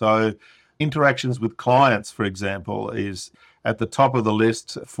health. So interactions with clients, for example, is at the top of the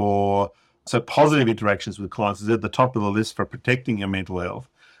list so positive interactions with clients is at the top of the list for protecting your mental health,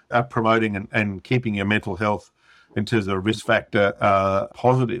 promoting and keeping your mental health in terms of a risk factor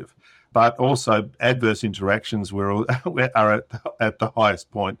positive. But also adverse interactions are at the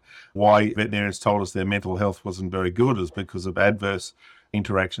highest point. Why veterinarians told us their mental health wasn't very good is because of adverse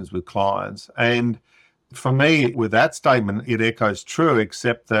interactions with clients. And for me, with that statement, it echoes true,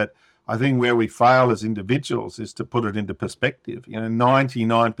 except that I think where we fail as individuals is to put it into perspective.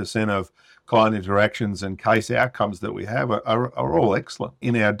 99% of client interactions and case outcomes that we have are all excellent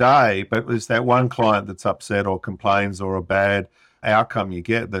in our day, but there's that one client that's upset or complains, or a bad outcome you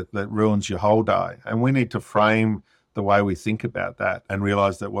get that ruins your whole day. And we need to frame the way we think about that and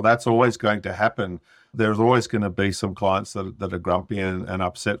realize that, well, that's always going to happen. There's always going to be some clients that are grumpy and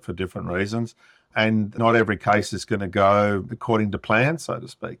upset for different reasons. And not every case is going to go according to plan, so to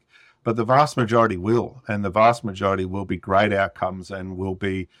speak. But the vast majority will, and the vast majority will be great outcomes and will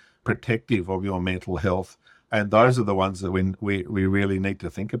be protective of your mental health. And those are the ones that we really need to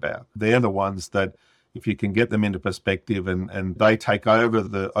think about. They're the ones that, if you can get them into perspective and they take over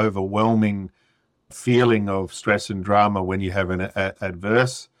the overwhelming feeling of stress and drama when you have an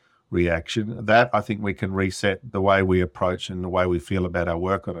adverse reaction, that I think we can reset the way we approach and the way we feel about our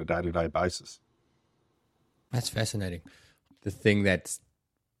work on a day-to-day basis. That's fascinating. The thing that's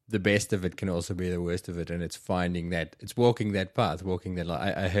the best of it can also be the worst of it, and it's finding that, it's walking that path, walking that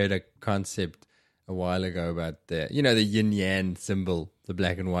line. I heard a concept a while ago about the yin-yang symbol, the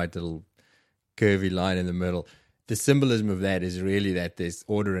black and white little curvy line in the middle. The symbolism of that is really that there's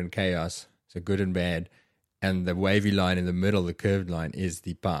order and chaos, so good and bad, and the wavy line in the middle, the curved line, is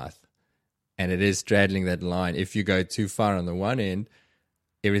the path. And it is straddling that line. If you go too far on the one end,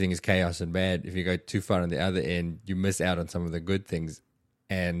 everything is chaos and bad. If you go too far on the other end, you miss out on some of the good things.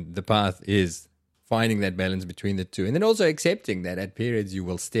 And the path is finding that balance between the two. And then also accepting that at periods you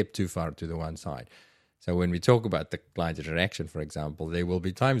will step too far to the one side. So when we talk about the client interaction, for example, there will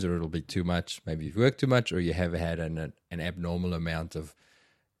be times where it'll be too much. Maybe you've worked too much, or you have had an abnormal amount of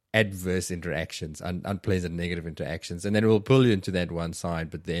adverse interactions, unpleasant negative interactions. And then it will pull you into that one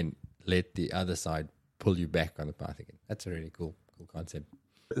side, but then let the other side pull you back on the path again. That's a really cool concept.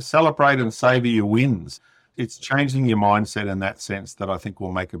 Celebrate and savor your wins. It's changing your mindset in that sense that I think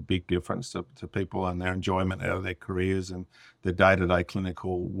will make a big difference to people and their enjoyment out of their careers and their day-to-day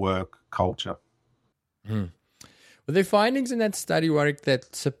clinical work culture. Were there findings in that study, Warwick,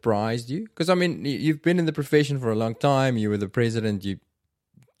 that surprised you? Because, I mean, you've been in the profession for a long time. You were the president. You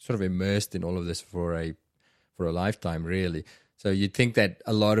sort of immersed in all of this for a lifetime, really. So you'd think that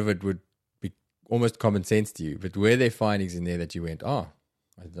a lot of it would be almost common sense to you. But were there findings in there that you went, oh,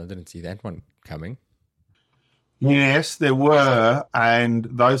 I didn't see that one coming? Yes, there were. And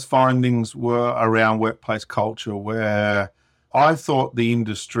those findings were around workplace culture, where I thought the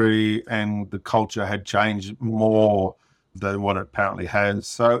industry and the culture had changed more than what it apparently has.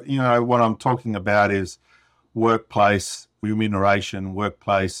 So, what I'm talking about is workplace remuneration,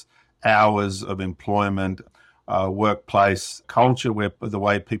 workplace hours of employment, workplace culture, where the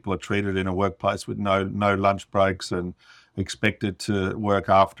way people are treated in a workplace with no lunch breaks and expected to work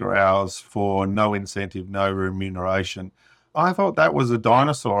after hours for no incentive, no remuneration. I thought that was a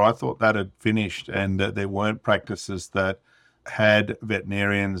dinosaur. I thought that had finished, and that there weren't practices that had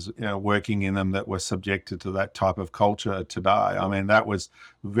veterinarians working in them that were subjected to that type of culture today. I mean, that was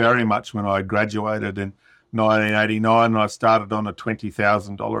very much when I graduated in 1989, and I started on a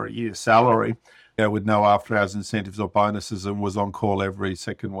 $20,000 a year salary with no after-hours incentives or bonuses, and was on call every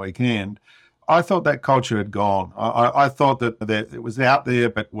second weekend. I thought that culture had gone. I thought that it was out there,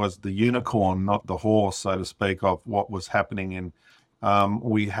 but was the unicorn, not the horse, so to speak, of what was happening in.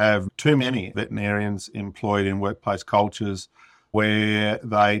 We have too many veterinarians employed in workplace cultures where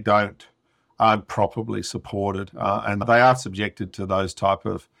they aren't properly supported, and they are subjected to those type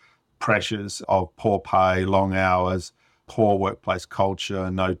of pressures of poor pay, long hours, poor workplace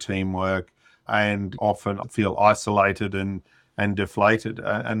culture, no teamwork, and often feel isolated and deflated.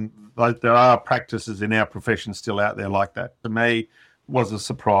 And there are practices in our profession still out there like that. To me, was a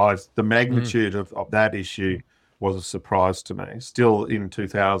surprise. The magnitude of that issue was a surprise to me. Still in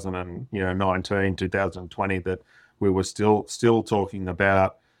 2019, 2020, that we were still talking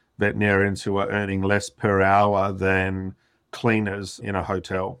about veterinarians who are earning less per hour than cleaners in a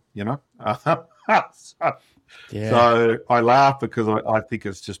hotel, So I laugh because I think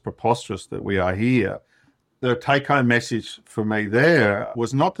it's just preposterous that we are here. The take-home message for me there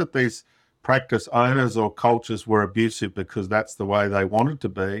was not that these practice owners or cultures were abusive because that's the way they wanted to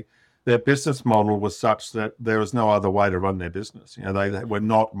be. Their business model was such that there was no other way to run their business. They were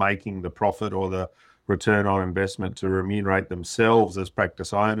not making the profit or the return on investment to remunerate themselves as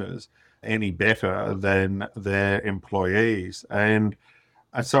practice owners any better than their employees. And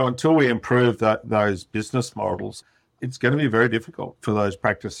so until we improve those business models, it's going to be very difficult for those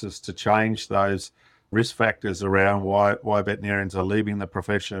practices to change those risk factors around why veterinarians are leaving the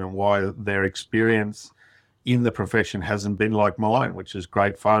profession and why their experience in the profession hasn't been like mine, which is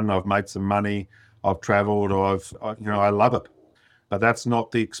great fun. I've made some money, I've traveled, I love it. But that's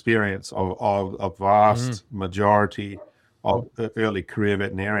not the experience of a vast majority of early career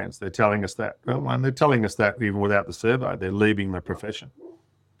veterinarians. They're telling us that. Well, and they're telling us that even without the survey. They're leaving the profession.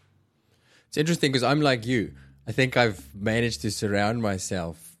 It's interesting because I'm like you. I think I've managed to surround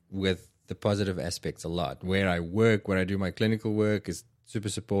myself with the positive aspects a lot. Where I work, where I do my clinical work is super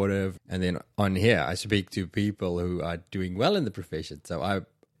supportive. And then on here, I speak to people who are doing well in the profession. So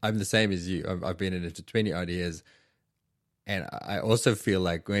I'm the same as you. I've been in it for 20 odd years. And I also feel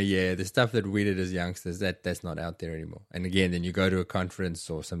like, well, yeah, the stuff that we did as youngsters, that's not out there anymore. And again, then you go to a conference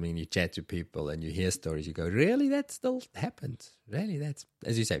or something, and you chat to people and you hear stories. You go, really? That still happens? Really? That's,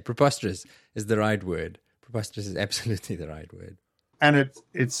 as you say, preposterous is the right word. Preposterous is absolutely the right word. And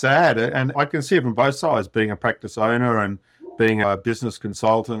it's sad. And I can see it from both sides, being a practice owner and being a business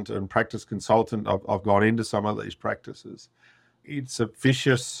consultant and practice consultant. I've gone into some of these practices. It's a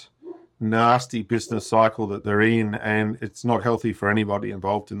vicious, nasty business cycle that they're in, and it's not healthy for anybody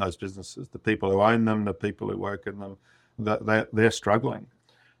involved in those businesses. The people who own them, the people who work in them, they're struggling.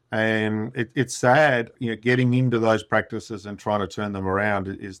 And it's sad, getting into those practices and trying to turn them around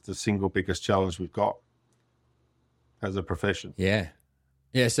is the single biggest challenge we've got as a profession. Yeah.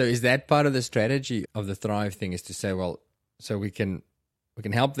 So is that part of the strategy of the Thrive thing, is to say, well, so we can We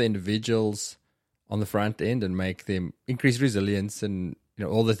can help the individuals on the front end and make them increase resilience and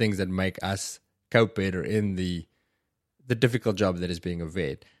all the things that make us cope better in the difficult job that is being a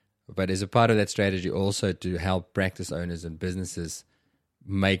vet. But as a part of that strategy, also to help practice owners and businesses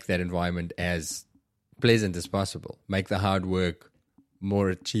make that environment as pleasant as possible, make the hard work more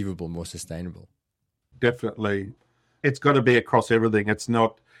achievable, more sustainable. Definitely. It's got to be across everything. It's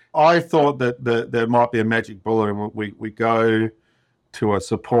not, I thought that there might be a magic bullet and we go to a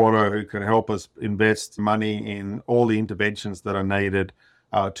supporter who can help us invest money in all the interventions that are needed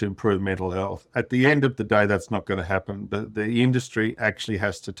to improve mental health. At the end of the day, that's not going to happen. The industry actually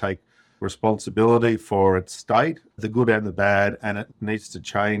has to take responsibility for its state, the good and the bad, and it needs to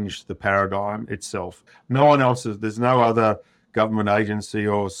change the paradigm itself. No one else there's no other government agency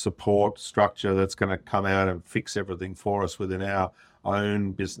or support structure that's going to come out and fix everything for us within our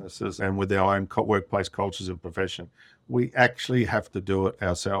own businesses and with our own workplace cultures and profession. We actually have to do it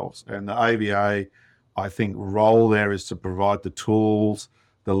ourselves. And the AVA, I think, role there is to provide the tools,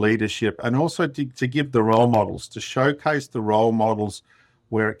 the leadership, and also to give the role models, to showcase the role models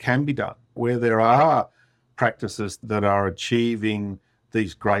where it can be done, where there are practices that are achieving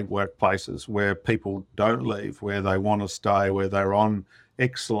these great workplaces, where people don't leave, where they want to stay, where they're on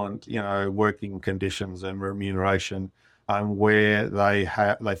excellent, working conditions and remuneration, and where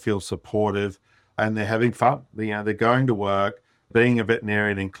they feel supportive and they're having fun. They're going to work. Being a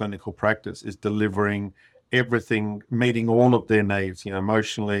veterinarian in clinical practice is delivering everything, meeting all of their needs,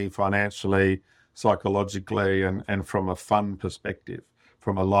 emotionally, financially, psychologically, and from a fun perspective,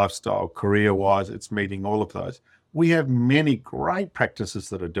 from a lifestyle, career-wise, it's meeting all of those. We have many great practices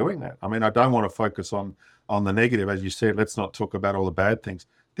that are doing that. I mean, I don't want to focus on the negative. As you said, let's not talk about all the bad things.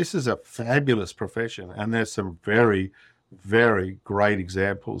 This is a fabulous profession, and there's some very, very great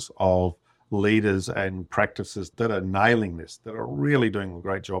examples of leaders and practices that are nailing this, that are really doing a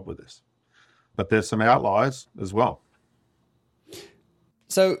great job with this. But there's some outliers as well.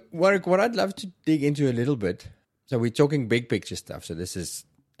 So, Warwick, what I'd love to dig into a little bit, so we're talking big picture stuff, so this is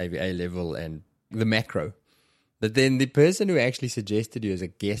AVA level and the macro. But then the person who actually suggested you as a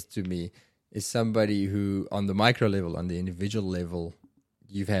guest to me is somebody who, on the micro level, on the individual level,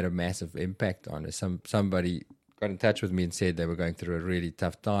 you've had a massive impact on. Somebody got in touch with me and said they were going through a really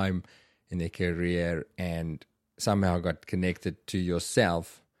tough time in their career and somehow got connected to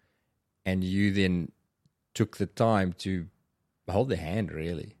yourself, and you then took the time to hold their hand,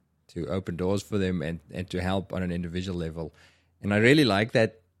 really, to open doors for them and to help on an individual level. And I really like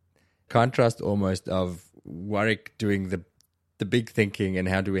that contrast almost of Warwick doing the big thinking and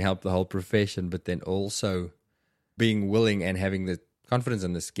how do we help the whole profession, but then also being willing and having the confidence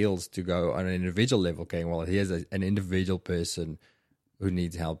and the skills to go on an individual level, going, well, here's an individual person who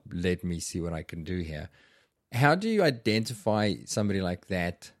needs help. Let me see what I can do here. How do you identify somebody like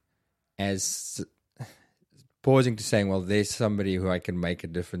that as pausing to saying, well, there's somebody who I can make a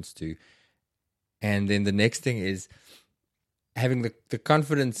difference to? And then the next thing is having the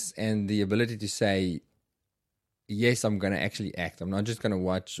confidence and the ability to say, yes, I'm going to actually act. I'm not just going to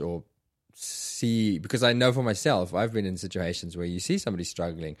watch or see, because I know for myself, I've been in situations where you see somebody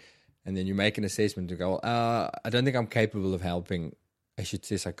struggling and then you make an assessment to go, I don't think I'm capable of helping. I should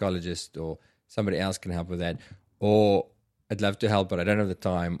see a psychologist or somebody else can help with that. Or I'd love to help, but I don't have the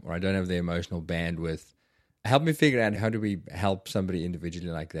time or I don't have the emotional bandwidth. Help me figure out how do we help somebody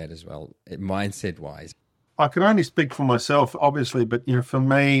individually like that as well, mindset-wise. I can only speak for myself, obviously, but for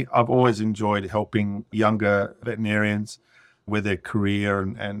me, I've always enjoyed helping younger veterinarians with their career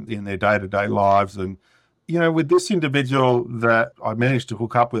and in their day-to-day lives. And, with this individual that I managed to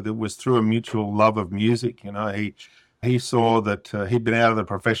hook up with, it was through a mutual love of music. He saw that he'd been out of the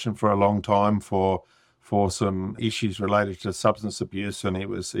profession for a long time for some issues related to substance abuse, and he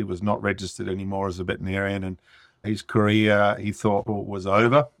was not registered anymore as a veterinarian, and his career, he thought, was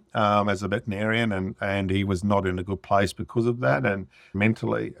over as a veterinarian, and he was not in a good place because of that, and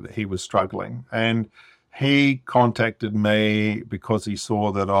mentally he was struggling. And he contacted me because he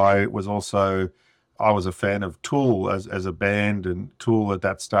saw that I was a fan of Tool as a band, and Tool at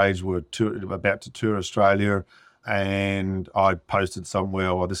that stage were about to tour Australia. And I posted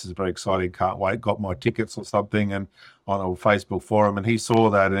somewhere, well, this is very exciting, can't wait, got my tickets or something, and on a Facebook forum, and he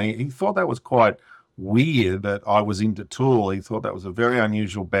saw that, and he thought that was quite weird that I was into Tool. He thought that was a very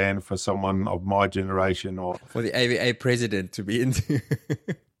unusual band for someone of my generation, or for the AVA president to be into.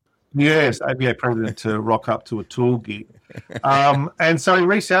 Yes, ABA president to rock up to a Tool gig. And so he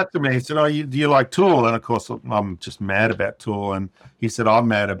reached out to me. He said, do you like Tool? And of course, I'm just mad about Tool. And he said, I'm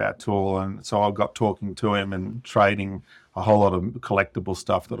mad about Tool. And so I got talking to him and trading a whole lot of collectible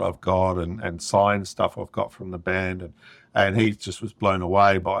stuff that I've got and signed stuff I've got from the band. And he just was blown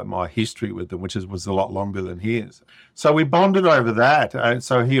away by my history with them, which was a lot longer than his. So we bonded over that. And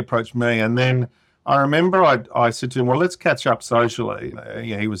so he approached me. And then I remember I said to him, well, let's catch up socially.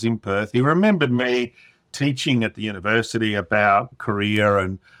 He was in Perth. He remembered me teaching at the university about career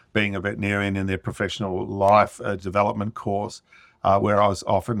and being a veterinarian in their professional life development course, where I was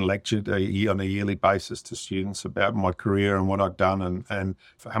often lectured on a yearly basis to students about my career and what I'd done and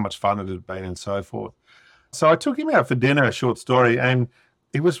how much fun it had been and so forth. So I took him out for dinner, a short story, and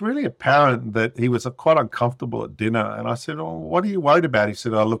it was really apparent that he was quite uncomfortable at dinner. And I said, oh, what are you worried about? He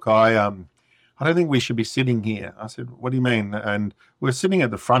said, oh, look, I don't think we should be sitting here. I said, what do you mean? And we're sitting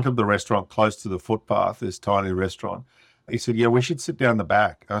at the front of the restaurant, close to the footpath, this tiny restaurant. He said, yeah, we should sit down the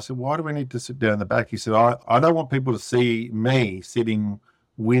back. I said, why do we need to sit down the back? He said, I don't want people to see me sitting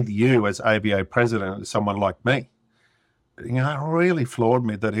with you as ABA president, someone like me. It really floored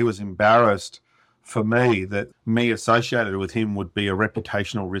me that he was embarrassed for me, that me associated with him would be a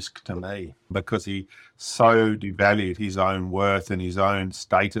reputational risk to me because he so devalued his own worth and his own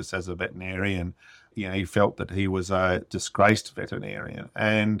status as a veterinarian. He felt that he was a disgraced veterinarian.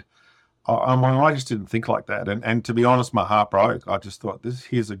 And I just didn't think like that. And to be honest, my heart broke. I just thought,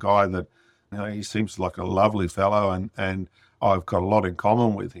 here's a guy that, he seems like a lovely fellow and I've got a lot in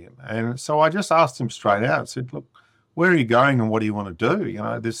common with him. And so I just asked him straight out, I said, look, where are you going and what do you want to do?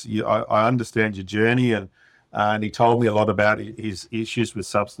 I understand your journey. And he told me a lot about his issues with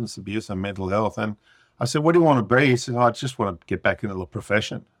substance abuse and mental health. And I said, what do you want to be? He said, I just want to get back into the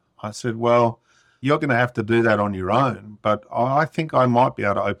profession. I said, well, you're going to have to do that on your own, but I think I might be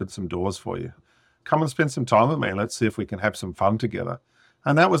able to open some doors for you. Come and spend some time with me. Let's see if we can have some fun together.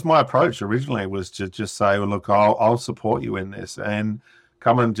 And that was my approach originally, was to just say, well, look, I'll support you in this and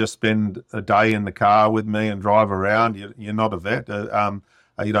come and just spend a day in the car with me and drive around. You're not a vet.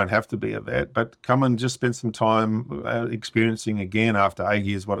 You don't have to be a vet, but come and just spend some time experiencing again after 8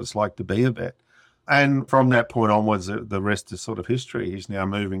 years what it's like to be a vet. And from that point onwards, the rest is sort of history. He's now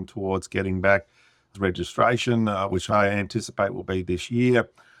moving towards getting back registration, which I anticipate will be this year.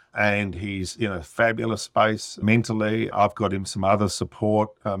 And he's in a fabulous space mentally. I've got him some other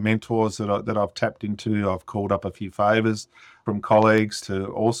support mentors that I've tapped into. I've called up a few favours from colleagues to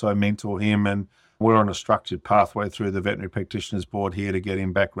also mentor him. And we're on a structured pathway through the Veterinary Practitioners Board here to get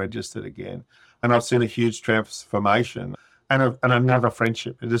him back registered again. And I've seen a huge transformation and another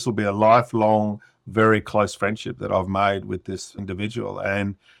friendship. This will be a lifelong, very close friendship that I've made with this individual.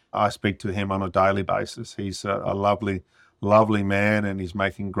 And I speak to him on a daily basis. He's a lovely, lovely man and he's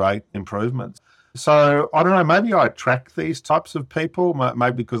making great improvements. So I don't know, maybe I attract these types of people,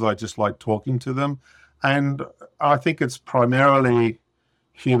 maybe because I just like talking to them. And I think it's primarily,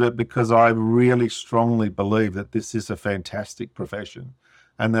 Hubert, because I really strongly believe that this is a fantastic profession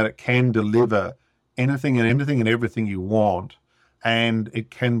and that it can deliver anything and everything you want. And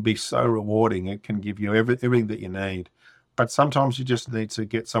it can be so rewarding. It can give you everything that you need. But sometimes you just need to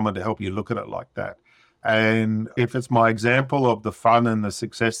get someone to help you look at it like that. And if it's my example of the fun and the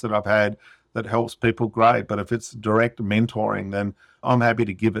success that I've had that helps people, great. But if it's direct mentoring, then I'm happy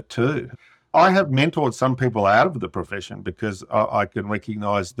to give it too. I have mentored some people out of the profession because I can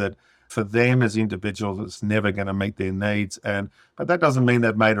recognize that for them as individuals, it's never going to meet their needs. But that doesn't mean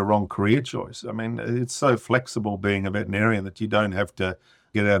they've made a wrong career choice. I mean, it's so flexible being a veterinarian that you don't have to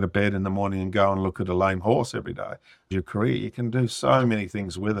get out of bed in the morning and go and look at a lame horse every day. Your career, you can do so many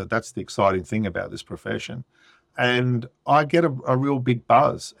things with it. That's the exciting thing about this profession. And I get a real big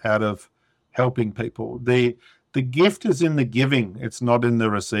buzz out of helping people. The gift is in the giving. It's not in the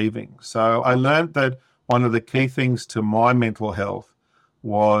receiving. So I learned that one of the key things to my mental health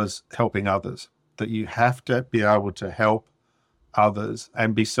was helping others, that you have to be able to help others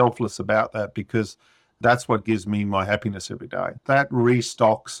and be selfless about that, because that's what gives me my happiness every day. That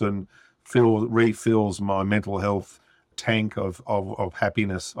restocks and refills my mental health tank of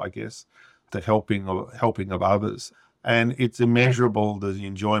happiness, I guess, the helping of others. And it's immeasurable, the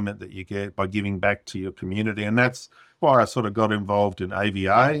enjoyment that you get by giving back to your community. And that's why I sort of got involved in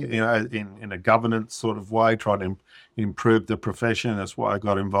AVA, in a governance sort of way, trying to improve the profession. That's why I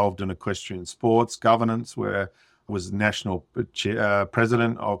got involved in equestrian sports governance, where I was national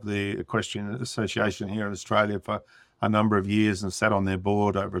president of the Equestrian Association here in Australia for a number of years and sat on their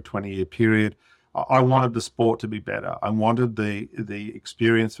board over a 20-year period. I wanted the sport to be better. I wanted the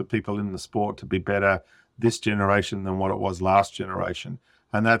experience for people in the sport to be better this generation than what it was last generation.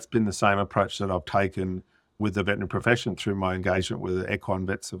 And that's been the same approach that I've taken with the veterinary profession through my engagement with Equine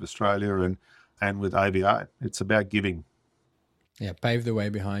Vets of Australia and with AVA. It's about giving. Yeah, pave the way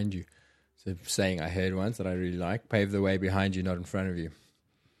behind you. It's a saying I heard once that I really like: pave the way behind you, not in front of you.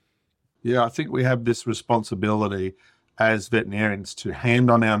 Yeah, I think we have this responsibility as veterinarians to hand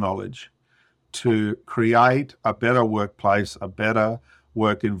on our knowledge, to create a better workplace, a better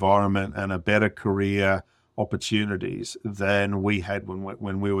work environment, and a better career opportunities than we had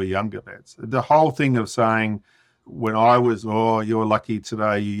when we were younger vets. The whole thing of saying, when I was, oh, you're lucky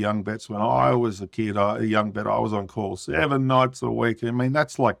today, you young vets. When I was a kid, a young vet, I was on call 7 nights a week. I mean,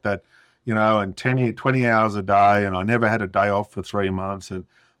 that's like that, and 20 hours a day, and I never had a day off for 3 months. And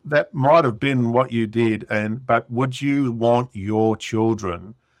that might have been what you did. But would you want your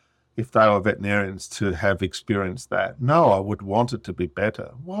children, if they were veterinarians, to have experienced that? No, I would want it to be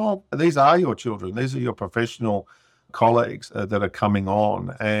better. Well, these are your children. These are your professional colleagues that are coming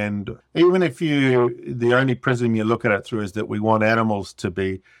on. And even if the only prism you look at it through is that we want animals to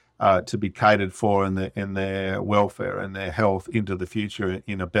be catered for in their welfare and their health into the future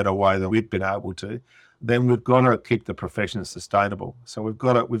in a better way than we've been able to, then we've got to keep the profession sustainable. So we've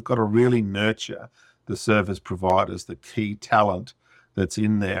got to really nurture the service providers, the key talent that's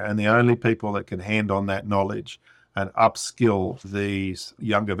in there. And the only people that can hand on that knowledge and upskill these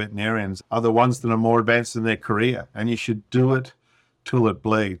younger veterinarians are the ones that are more advanced in their career. And you should do it till it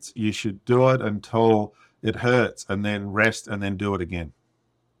bleeds. You should do it until it hurts, and then rest, and then do it again.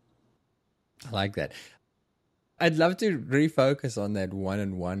 I like that. I'd love to refocus on that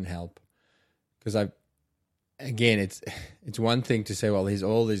one-on-one help, because again, it's one thing to say, well, there's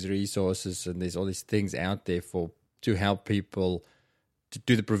all these resources and there's all these things out there to help people to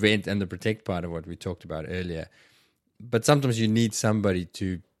do the prevent and the protect part of what we talked about earlier. But sometimes you need somebody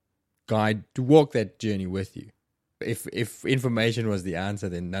to walk that journey with you. If information was the answer,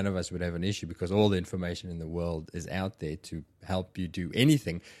 then none of us would have an issue, because all the information in the world is out there to help you do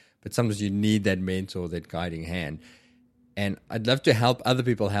anything. But sometimes you need that mentor, that guiding hand. And I'd love to help other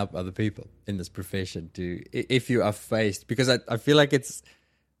people in this profession if you are faced, because I feel like it's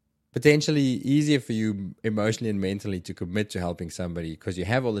potentially easier for you emotionally and mentally to commit to helping somebody, because you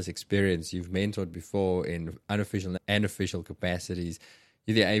have all this experience. You've mentored before in unofficial and official capacities.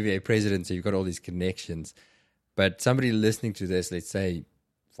 You're the AVA president, so you've got all these connections. But somebody listening to this, let's say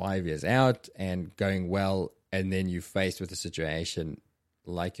 5 years out and going well, and then you're faced with a situation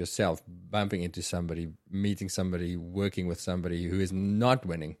like yourself, bumping into somebody, meeting somebody, working with somebody who is not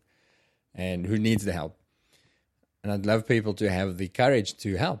winning and who needs the help. And I'd love people to have the courage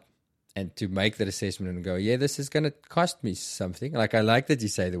to help and to make that assessment and go, yeah, this is going to cost me something. Like, I like that you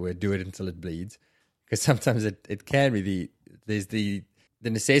say the word, do it until it bleeds, because sometimes it can be there's the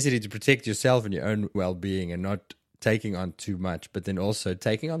necessity to protect yourself and your own well-being and not taking on too much, but then also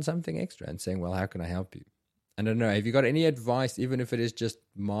taking on something extra and saying, well, how can I help you? I don't know. Have you got any advice, even if it is just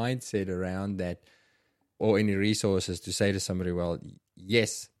mindset around that, or any resources to say to somebody, well,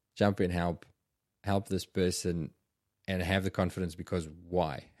 yes, jump in, help this person, and have the confidence, because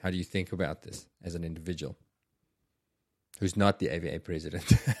why? How do you think about this as an individual who's not the AVA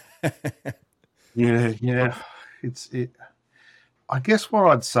president? Yeah. I guess what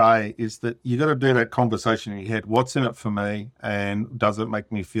I'd say is that you got to do that conversation in your head. What's in it for me, and does it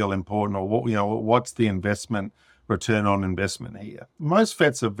make me feel important, or what's the return on investment here? Most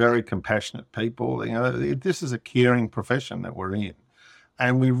vets are very compassionate people. This is a caring profession that we're in,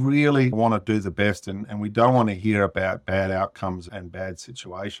 and we really want to do the best, and we don't want to hear about bad outcomes and bad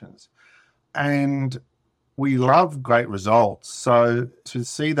situations. And we love great results. So to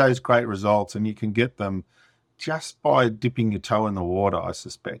see those great results, and you can get them just by dipping your toe in the water, I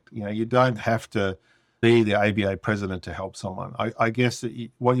suspect. You don't have to be the ABA president to help someone. I guess that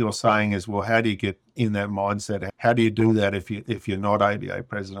what you're saying is, well, how do you get in that mindset? How do you do that if you're not ABA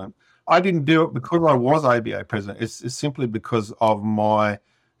president? I didn't do it because I was ABA president. It's simply because of my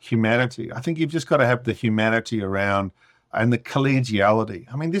humanity. I think you've just got to have the humanity around and the collegiality.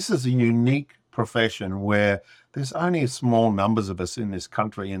 I mean, this is a unique profession where there's only small numbers of us in this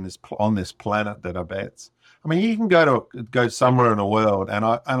country, on this planet, that are vets. I mean, you can go somewhere in the world, and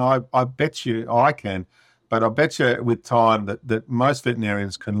I bet you I can, but I bet you with time that most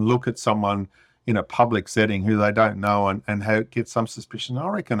veterinarians can look at someone in a public setting who they don't know and get some suspicion. I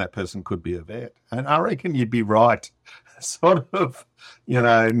reckon that person could be a vet, and I reckon you'd be right, sort of,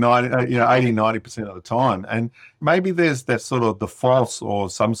 80-90% of the time. And maybe there's that sort of the false or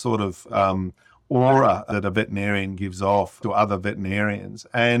some sort of aura that a veterinarian gives off to other veterinarians,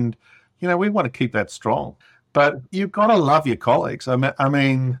 and we want to keep that strong. But you've got to love your colleagues. I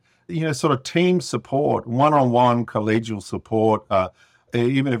mean, sort of team support, one-on-one collegial support,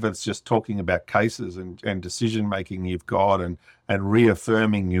 even if it's just talking about cases and decision-making you've got, and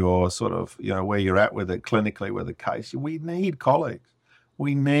reaffirming your sort of, where you're at with it clinically with a case. We need colleagues.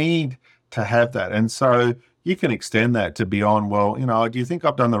 We need to have that. And so you can extend that to beyond, well, do you think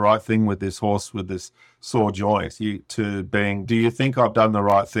I've done the right thing with this horse with this sore joint? To being, do you think I've done the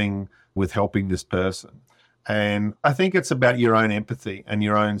right thing with helping this person? And I think it's about your own empathy and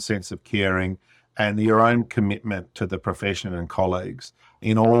your own sense of caring and your own commitment to the profession and colleagues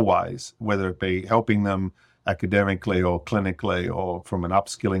in all ways, whether it be helping them academically or clinically or from an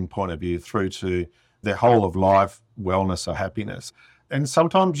upskilling point of view through to their whole of life wellness or happiness. And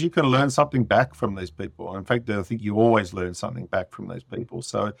sometimes you can learn something back from these people. In fact, I think you always learn something back from these people.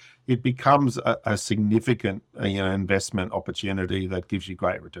 So it becomes a significant investment opportunity that gives you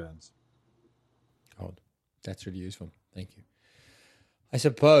great returns. Oh, that's really useful. Thank you. I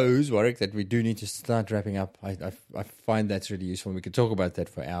suppose, Warwick, that we do need to start wrapping up. I find that's really useful. We could talk about that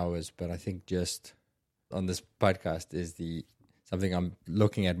for hours, but I think just on this podcast is something I'm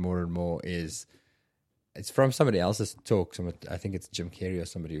looking at more and more is it's from somebody else's talk. I think it's Jim Carrey or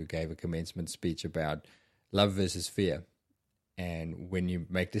somebody who gave a commencement speech about love versus fear. And when you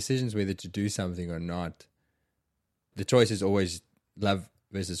make decisions whether to do something or not, the choice is always love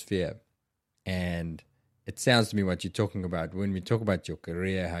versus fear. And it sounds to me what you're talking about when we talk about your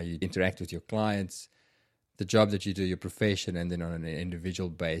career, how you interact with your clients, the job that you do, your profession, and then on an individual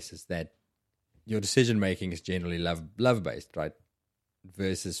basis, that your decision making is generally love based, right?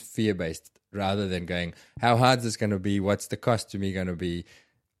 Versus fear based, rather than going, how hard is this going to be? What's the cost to me going to be?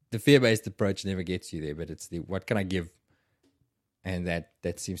 The fear based approach never gets you there, but it's what can I give? And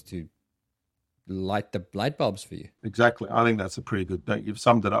that seems to light the light bulbs for you. Exactly. I think that's a pretty good. You've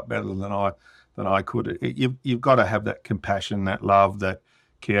summed it up better than I could. You've got to have that compassion, that love, that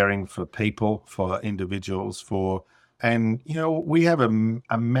caring for people, for individuals, and we have a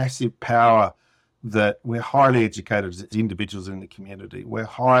massive power that we're highly educated as individuals in the community. We're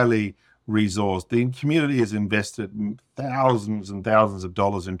highly resourced. The community has invested thousands and thousands of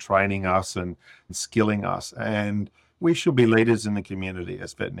dollars in training us and skilling us, and we should be leaders in the community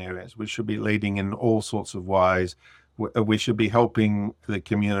as veterinarians. We should be leading in all sorts of ways. We should be helping the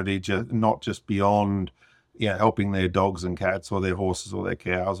community, not just beyond, helping their dogs and cats or their horses or their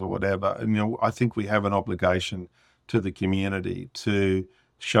cows or whatever. And, I think we have an obligation to the community to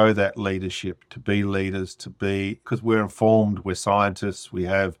show that leadership, to be leaders, because we're informed, we're scientists, we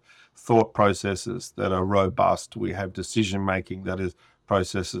have thought processes that are robust, we have decision-making that is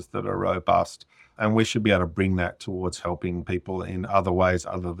processes that are robust. And we should be able to bring that towards helping people in other ways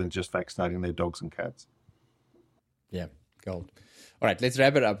other than just vaccinating their dogs and cats. Yeah, gold. All right, let's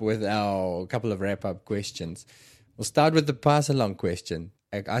wrap it up with our couple of wrap-up questions. We'll start with the pass-along question.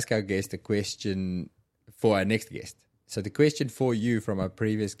 I ask our guest a question for our next guest. So the question for you from our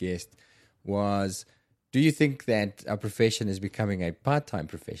previous guest was, do you think that our profession is becoming a part-time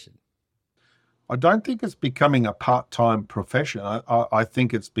profession? I don't think it's becoming a part-time profession. I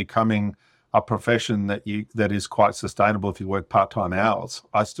think it's becoming a profession that is quite sustainable if you work part-time hours.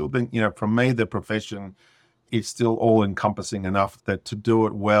 I still think, for me, the profession is still all-encompassing enough that to do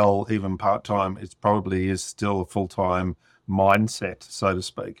it well, even part-time, it probably is still a full-time mindset, so to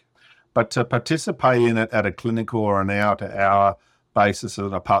speak. But to participate in it at a clinical or an hour-to-hour basis,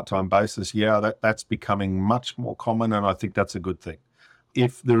 on a part-time basis, that's becoming much more common, and I think that's a good thing.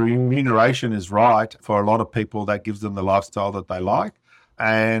 If the remuneration is right for a lot of people, that gives them the lifestyle that they like,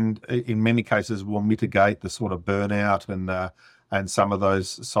 and in many cases will mitigate the sort of burnout and some of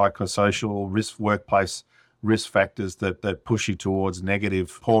those psychosocial workplace risk factors that push you towards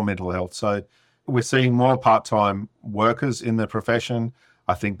negative, poor mental health. So we're seeing more part-time workers in the profession.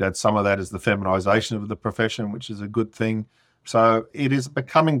 I think that some of that is the feminization of the profession, which is a good thing. So it is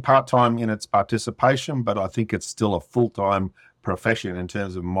becoming part-time in its participation, but I think it's still a full-time profession in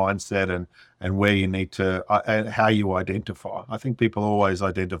terms of mindset and where you need to, and how you identify. I think people always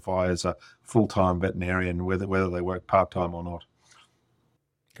identify as a full-time veterinarian, whether they work part-time or not.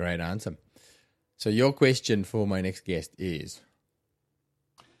 Great answer. So your question for my next guest is?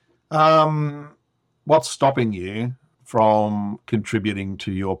 What's stopping you from contributing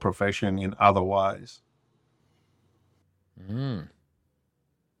to your profession in other ways?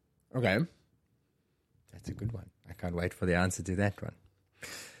 Okay. That's a good one. I can't wait for the answer to that one.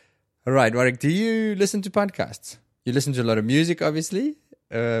 All right, Warwick, do you listen to podcasts? You listen to a lot of music, obviously.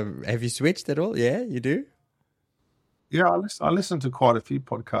 Have you switched at all? Yeah, you do? Yeah, I listen to quite a few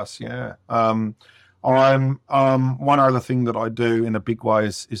podcasts, yeah. I'm one other thing that I do in a big way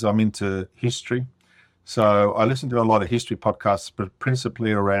is I'm into history. So I listen to a lot of history podcasts, but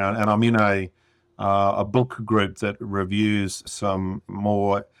principally around, and I'm in a book group that reviews some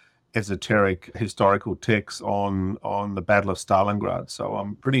more esoteric historical texts on the Battle of Stalingrad. So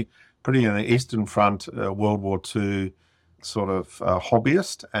I'm pretty in the Eastern Front, World War II sort of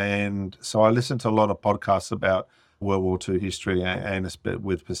hobbyist, and so I listen to a lot of podcasts about World War II history and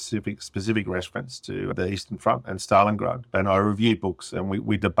with specific reference to the Eastern Front and Stalingrad. And I review books, and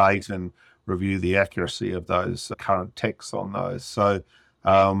we debate and review the accuracy of those current texts on those. So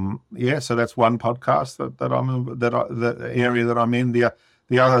so that's one podcast the area that I'm in.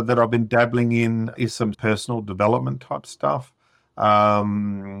 The other that I've been dabbling in is some personal development type stuff.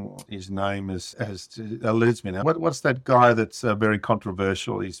 His name eludes me now. What's that guy that's very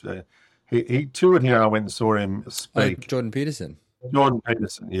controversial? He toured here. I went and saw him speak. Jordan Peterson. Jordan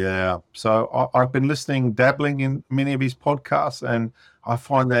Peterson, yeah. So I've been dabbling in many of his podcasts, and I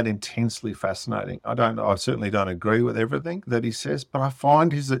find that intensely fascinating. I certainly don't agree with everything that he says, but I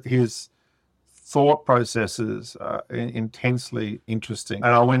find his thought processes intensely interesting.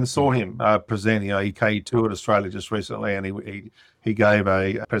 And I went and saw him present. He toured Australia just recently, and he gave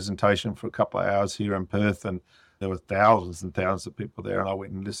a presentation for a couple of hours here in Perth, and there were thousands and thousands of people there, and I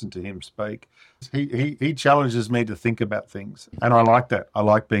went and listened to him speak. He challenges me to think about things, and I like that. I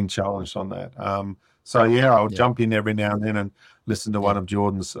like being challenged on that. I'll jump in every now and then and listen to one of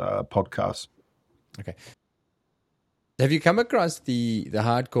Jordan's podcasts. Okay. Have you come across the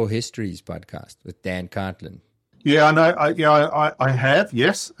Hardcore Histories podcast with Dan Cartlin? Yeah, I know. I have.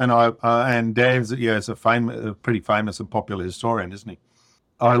 Yes, and Dan's is a pretty famous and popular historian, isn't he?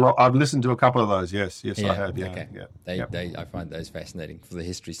 I've listened to a couple of those. Yes, I have. Yeah, okay. Yeah. I find those fascinating for the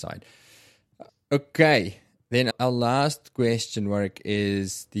history side. Okay, then our last question, Warwick,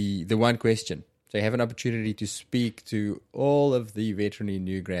 is the one question. So you have an opportunity to speak to all of the veterinary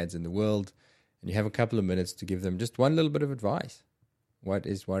new grads in the world, and you have a couple of minutes to give them just one little bit of advice. What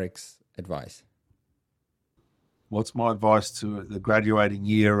is Warwick's advice? What's my advice to the graduating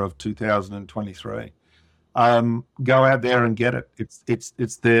year of 2023? Go out there and get it.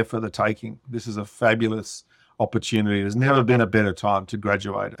 It's there for the taking. This is a fabulous opportunity. There's never been a better time to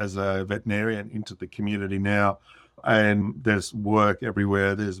graduate as a veterinarian into the community now. And there's work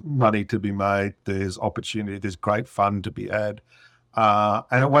everywhere. There's money to be made. There's opportunity. There's great fun to be had.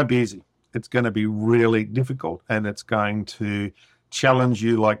 And it won't be easy. It's going to be really difficult, and it's going to challenge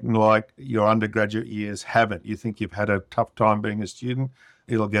you like your undergraduate years haven't. You think you've had a tough time being a student,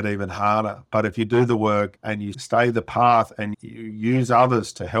 it'll get even harder. But if you do the work and you stay the path and you use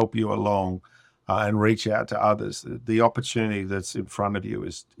others to help you along and reach out to others, the opportunity that's in front of you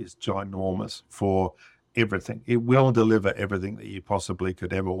is ginormous for everything. It will deliver everything that you possibly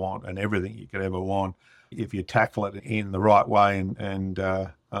could ever want and everything you could ever want if you tackle it in the right way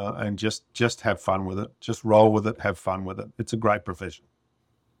and just have fun with it. Just roll with it, have fun with it. It's a great profession.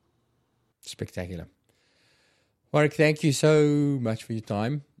 Spectacular. Warwick, thank you so much for your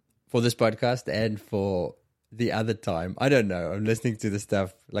time for this podcast and for the other time. I don't know. I'm listening to the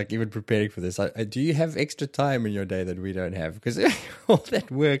stuff, like even preparing for this. Do you have extra time in your day that we don't have? Because all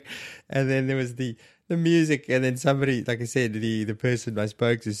that work, and then there was the music, and then somebody, like I said, the person I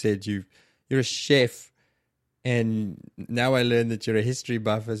spoke to said you're a chef. And now I learned that you're a history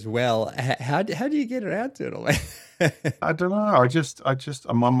buff as well. How do you get around to it all? I don't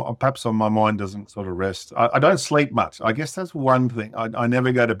know. Perhaps my mind doesn't sort of rest. I don't sleep much. I guess that's one thing. I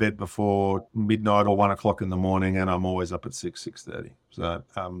never go to bed before midnight or 1 o'clock in the morning, and I'm always up at 6:30. So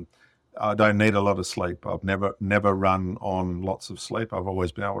I don't need a lot of sleep. I've never run on lots of sleep. I've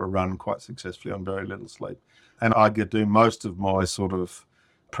always been able to run quite successfully on very little sleep, and I get to do most of my sort of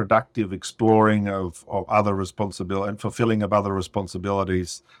productive exploring of other responsibility and fulfilling of other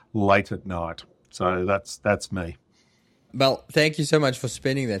responsibilities late at night. So that's me. Well, thank you so much for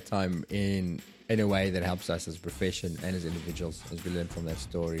spending that time in a way that helps us as a profession and as individuals, as we learn from that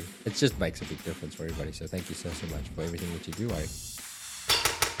story. It just makes a big difference for everybody. So thank you so much for everything that you do, Warwick.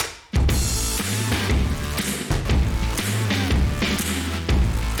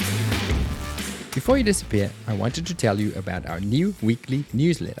 Before you disappear, I wanted to tell you about our new weekly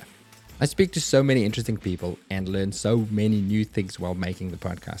newsletter. I speak to so many interesting people and learn so many new things while making the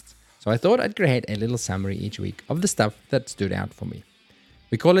podcasts. So I thought I'd create a little summary each week of the stuff that stood out for me.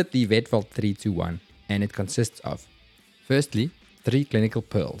 We call it the Vet Vault 321, and it consists of, firstly, 3 clinical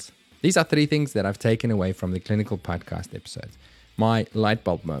pearls. These are 3 things that I've taken away from the clinical podcast episodes. My light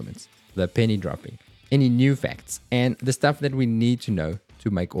bulb moments, the penny dropping, any new facts, and the stuff that we need to know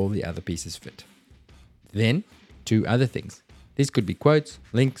to make all the other pieces fit. Then, 2 other things. These could be quotes,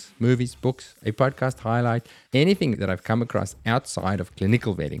 links, movies, books, a podcast highlight, anything that I've come across outside of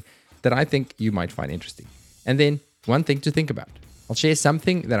clinical vetting that I think you might find interesting. And then, 1 thing to think about. I'll share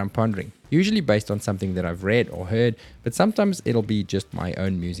something that I'm pondering, usually based on something that I've read or heard, but sometimes it'll be just my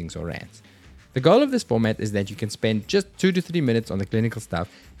own musings or rants. The goal of this format is that you can spend just 2 to 3 minutes on the clinical stuff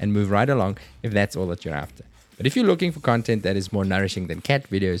and move right along if that's all that you're after. But if you're looking for content that is more nourishing than cat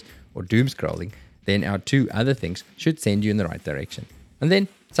videos or doom scrolling, then our 2 other things should send you in the right direction. And then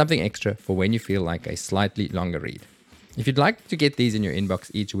something extra for when you feel like a slightly longer read. If you'd like to get these in your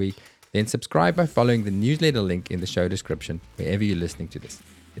inbox each week, then subscribe by following the newsletter link in the show description wherever you're listening to this.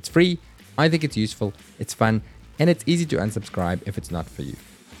 It's free, I think it's useful, it's fun, and it's easy to unsubscribe if it's not for you.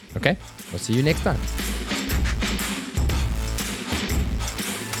 Okay, we'll see you next time.